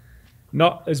is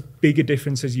not as big a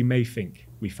difference as you may think,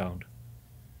 we found.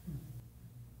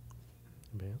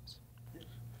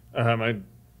 I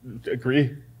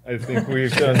agree. I think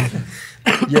we've done.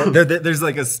 Yeah, there's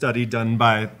like a study done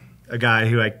by a guy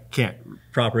who I can't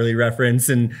properly reference,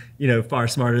 and far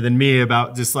smarter than me,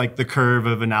 about just like the curve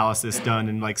of analysis done,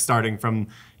 and like starting from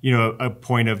a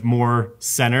point of more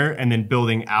center and then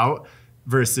building out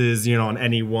versus on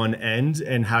any one end,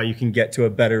 and how you can get to a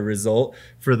better result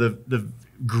for the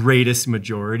greatest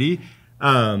majority.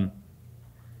 Like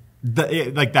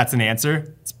that's an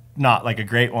answer. It's not like a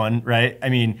great one, right? I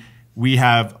mean, we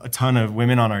have a ton of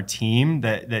women on our team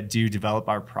that do develop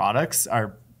our products.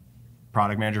 Our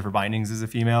product manager for bindings is a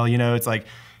female. It's like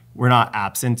we're not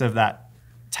absent of that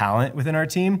talent within our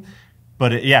team,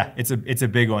 but it's a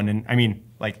big one. And I mean,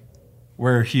 like,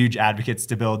 we're huge advocates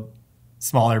to build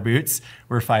smaller boots.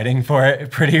 We're fighting for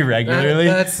it pretty regularly.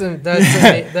 That's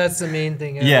the main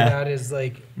thing. Yeah. That is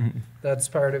like, that's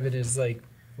part of it, is like,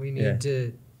 we need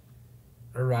to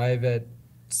arrive at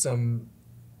some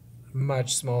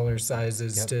much smaller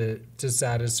sizes to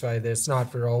satisfy this.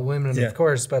 Not for all women, of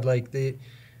course, but like the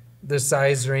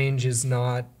size range is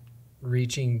not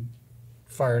reaching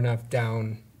far enough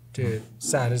down to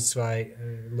satisfy.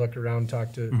 Look around,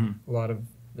 talk to a lot of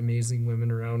amazing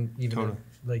women around, even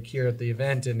like here at the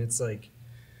event, and it's like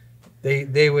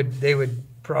they would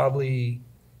probably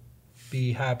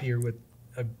be happier with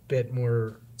a bit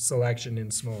more selection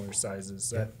in smaller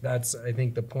sizes. That's I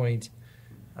think the point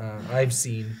I've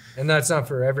seen, and that's not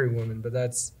for every woman, but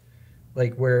that's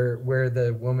like where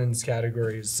the woman's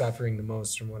category is suffering the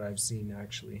most from what I've seen,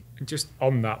 actually. And just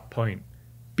on that point,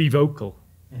 be vocal.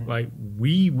 Like,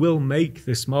 we will make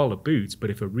the smaller boots, but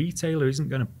if a retailer isn't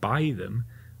going to buy them,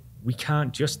 we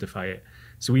can't justify it.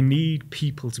 So we need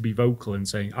people to be vocal and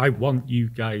saying, I want you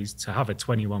guys to have a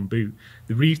 21 boot.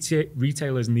 The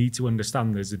retailers need to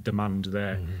understand there's a demand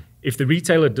there. If the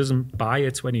retailer doesn't buy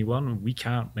a 21, we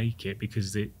can't make it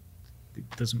because it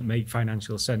doesn't make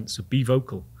financial sense. So be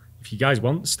vocal. If you guys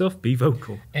want stuff, be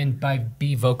vocal. And by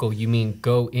be vocal, you mean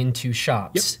go into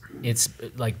shops. It's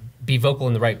like be vocal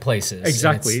in the right places.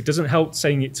 Exactly. It doesn't help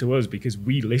saying it to us because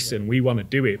we listen, we want to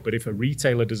do it. But if a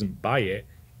retailer doesn't buy it,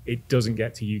 it doesn't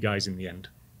get to you guys in the end.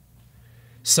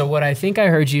 So what I think I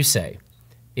heard you say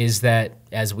is that,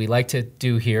 as we like to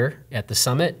do here at the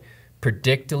summit,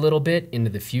 predict a little bit into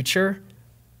the future,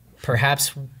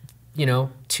 perhaps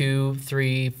 2,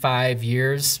 3, 5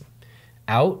 years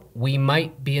out, we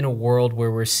might be in a world where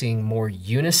we're seeing more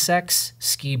unisex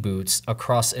ski boots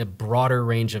across a broader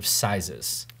range of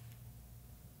sizes.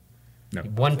 No.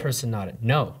 One person nodded.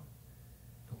 No.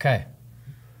 Okay.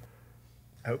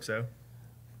 I hope so.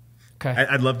 Okay.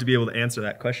 I'd love to be able to answer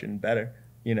that question better,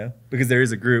 because there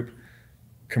is a group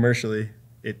commercially.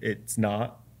 It's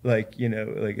not like,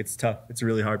 like it's tough. It's a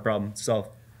really hard problem to solve.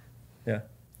 Yeah.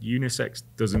 unisex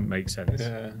doesn't make sense.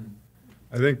 Yeah.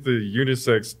 I think the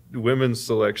unisex women's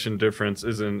selection difference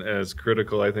isn't as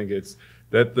critical. I think it's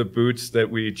that the boots that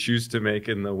we choose to make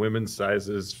in the women's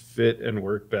sizes fit and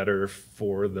work better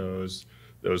for those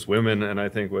women. And I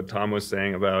think what Tom was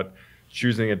saying about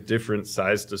choosing a different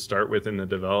size to start with in the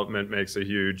development makes a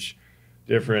huge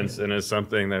difference, and is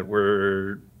something that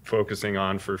we're focusing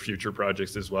on for future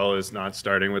projects as well, as not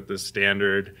starting with the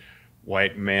standard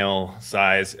white male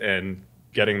size and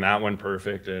getting that one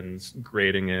perfect and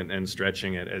grading it and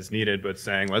stretching it as needed, but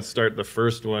saying, let's start the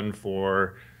first one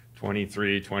for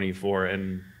 23, 24,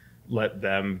 and let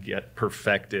them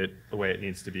perfect it the way it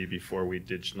needs to be before we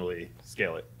digitally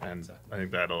scale it. And I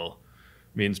think that'll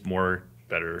means more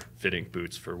better fitting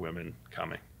boots for women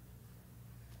coming.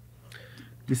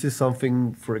 This is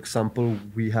something, for example,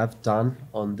 we have done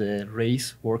on the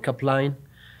race workup line,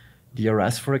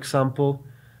 DRS, for example.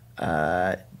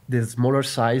 The smaller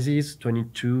sizes,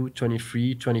 22,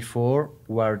 23, 24,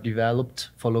 were developed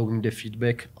following the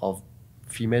feedback of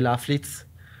female athletes,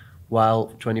 while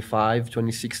 25,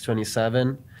 26,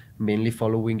 27, mainly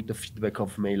following the feedback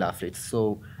of male athletes.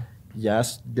 So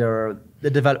yes, but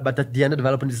at the end, the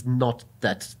development is not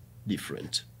that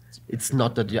different. It's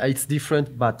not that, it's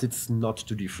different, but it's not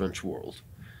two different worlds.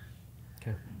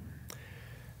 Okay.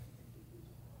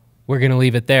 We're going to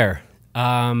leave it there.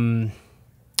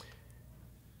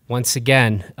 Once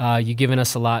again, you've given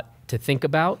us a lot to think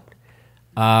about.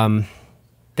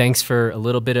 Thanks for a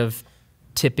little bit of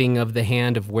tipping of the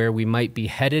hand of where we might be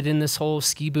headed in this whole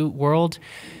ski boot world.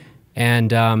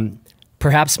 And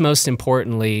perhaps most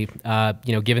importantly,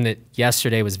 given that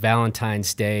yesterday was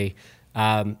Valentine's Day,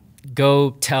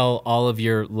 go tell all of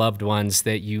your loved ones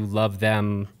that you love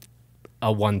them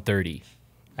a 130.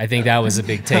 I think that was a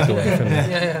big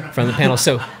takeaway from the panel.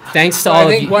 So thanks to all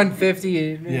of you. I think 150.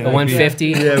 Yeah, 150?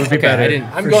 Yeah, it would be better.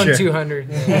 I'm going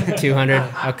 200.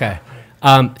 200? Okay.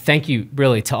 Thank you,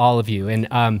 really, to all of you.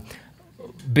 And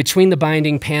between the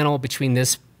binding panel, between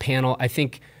this panel, I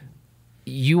think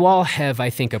you all have,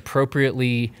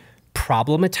 appropriately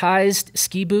problematized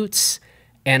ski boots.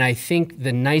 And I think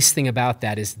the nice thing about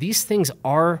that is these things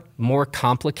are more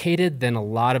complicated than a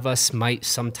lot of us might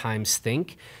sometimes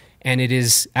think. And it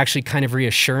is actually kind of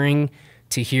reassuring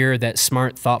to hear that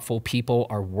smart, thoughtful people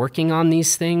are working on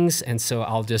these things. And so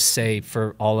I'll just say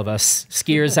for all of us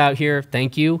skiers out here,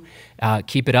 thank you.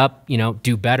 Keep it up,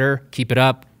 do better, keep it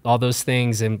up, all those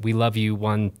things. And we love you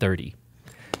 130.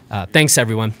 Thanks,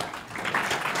 everyone.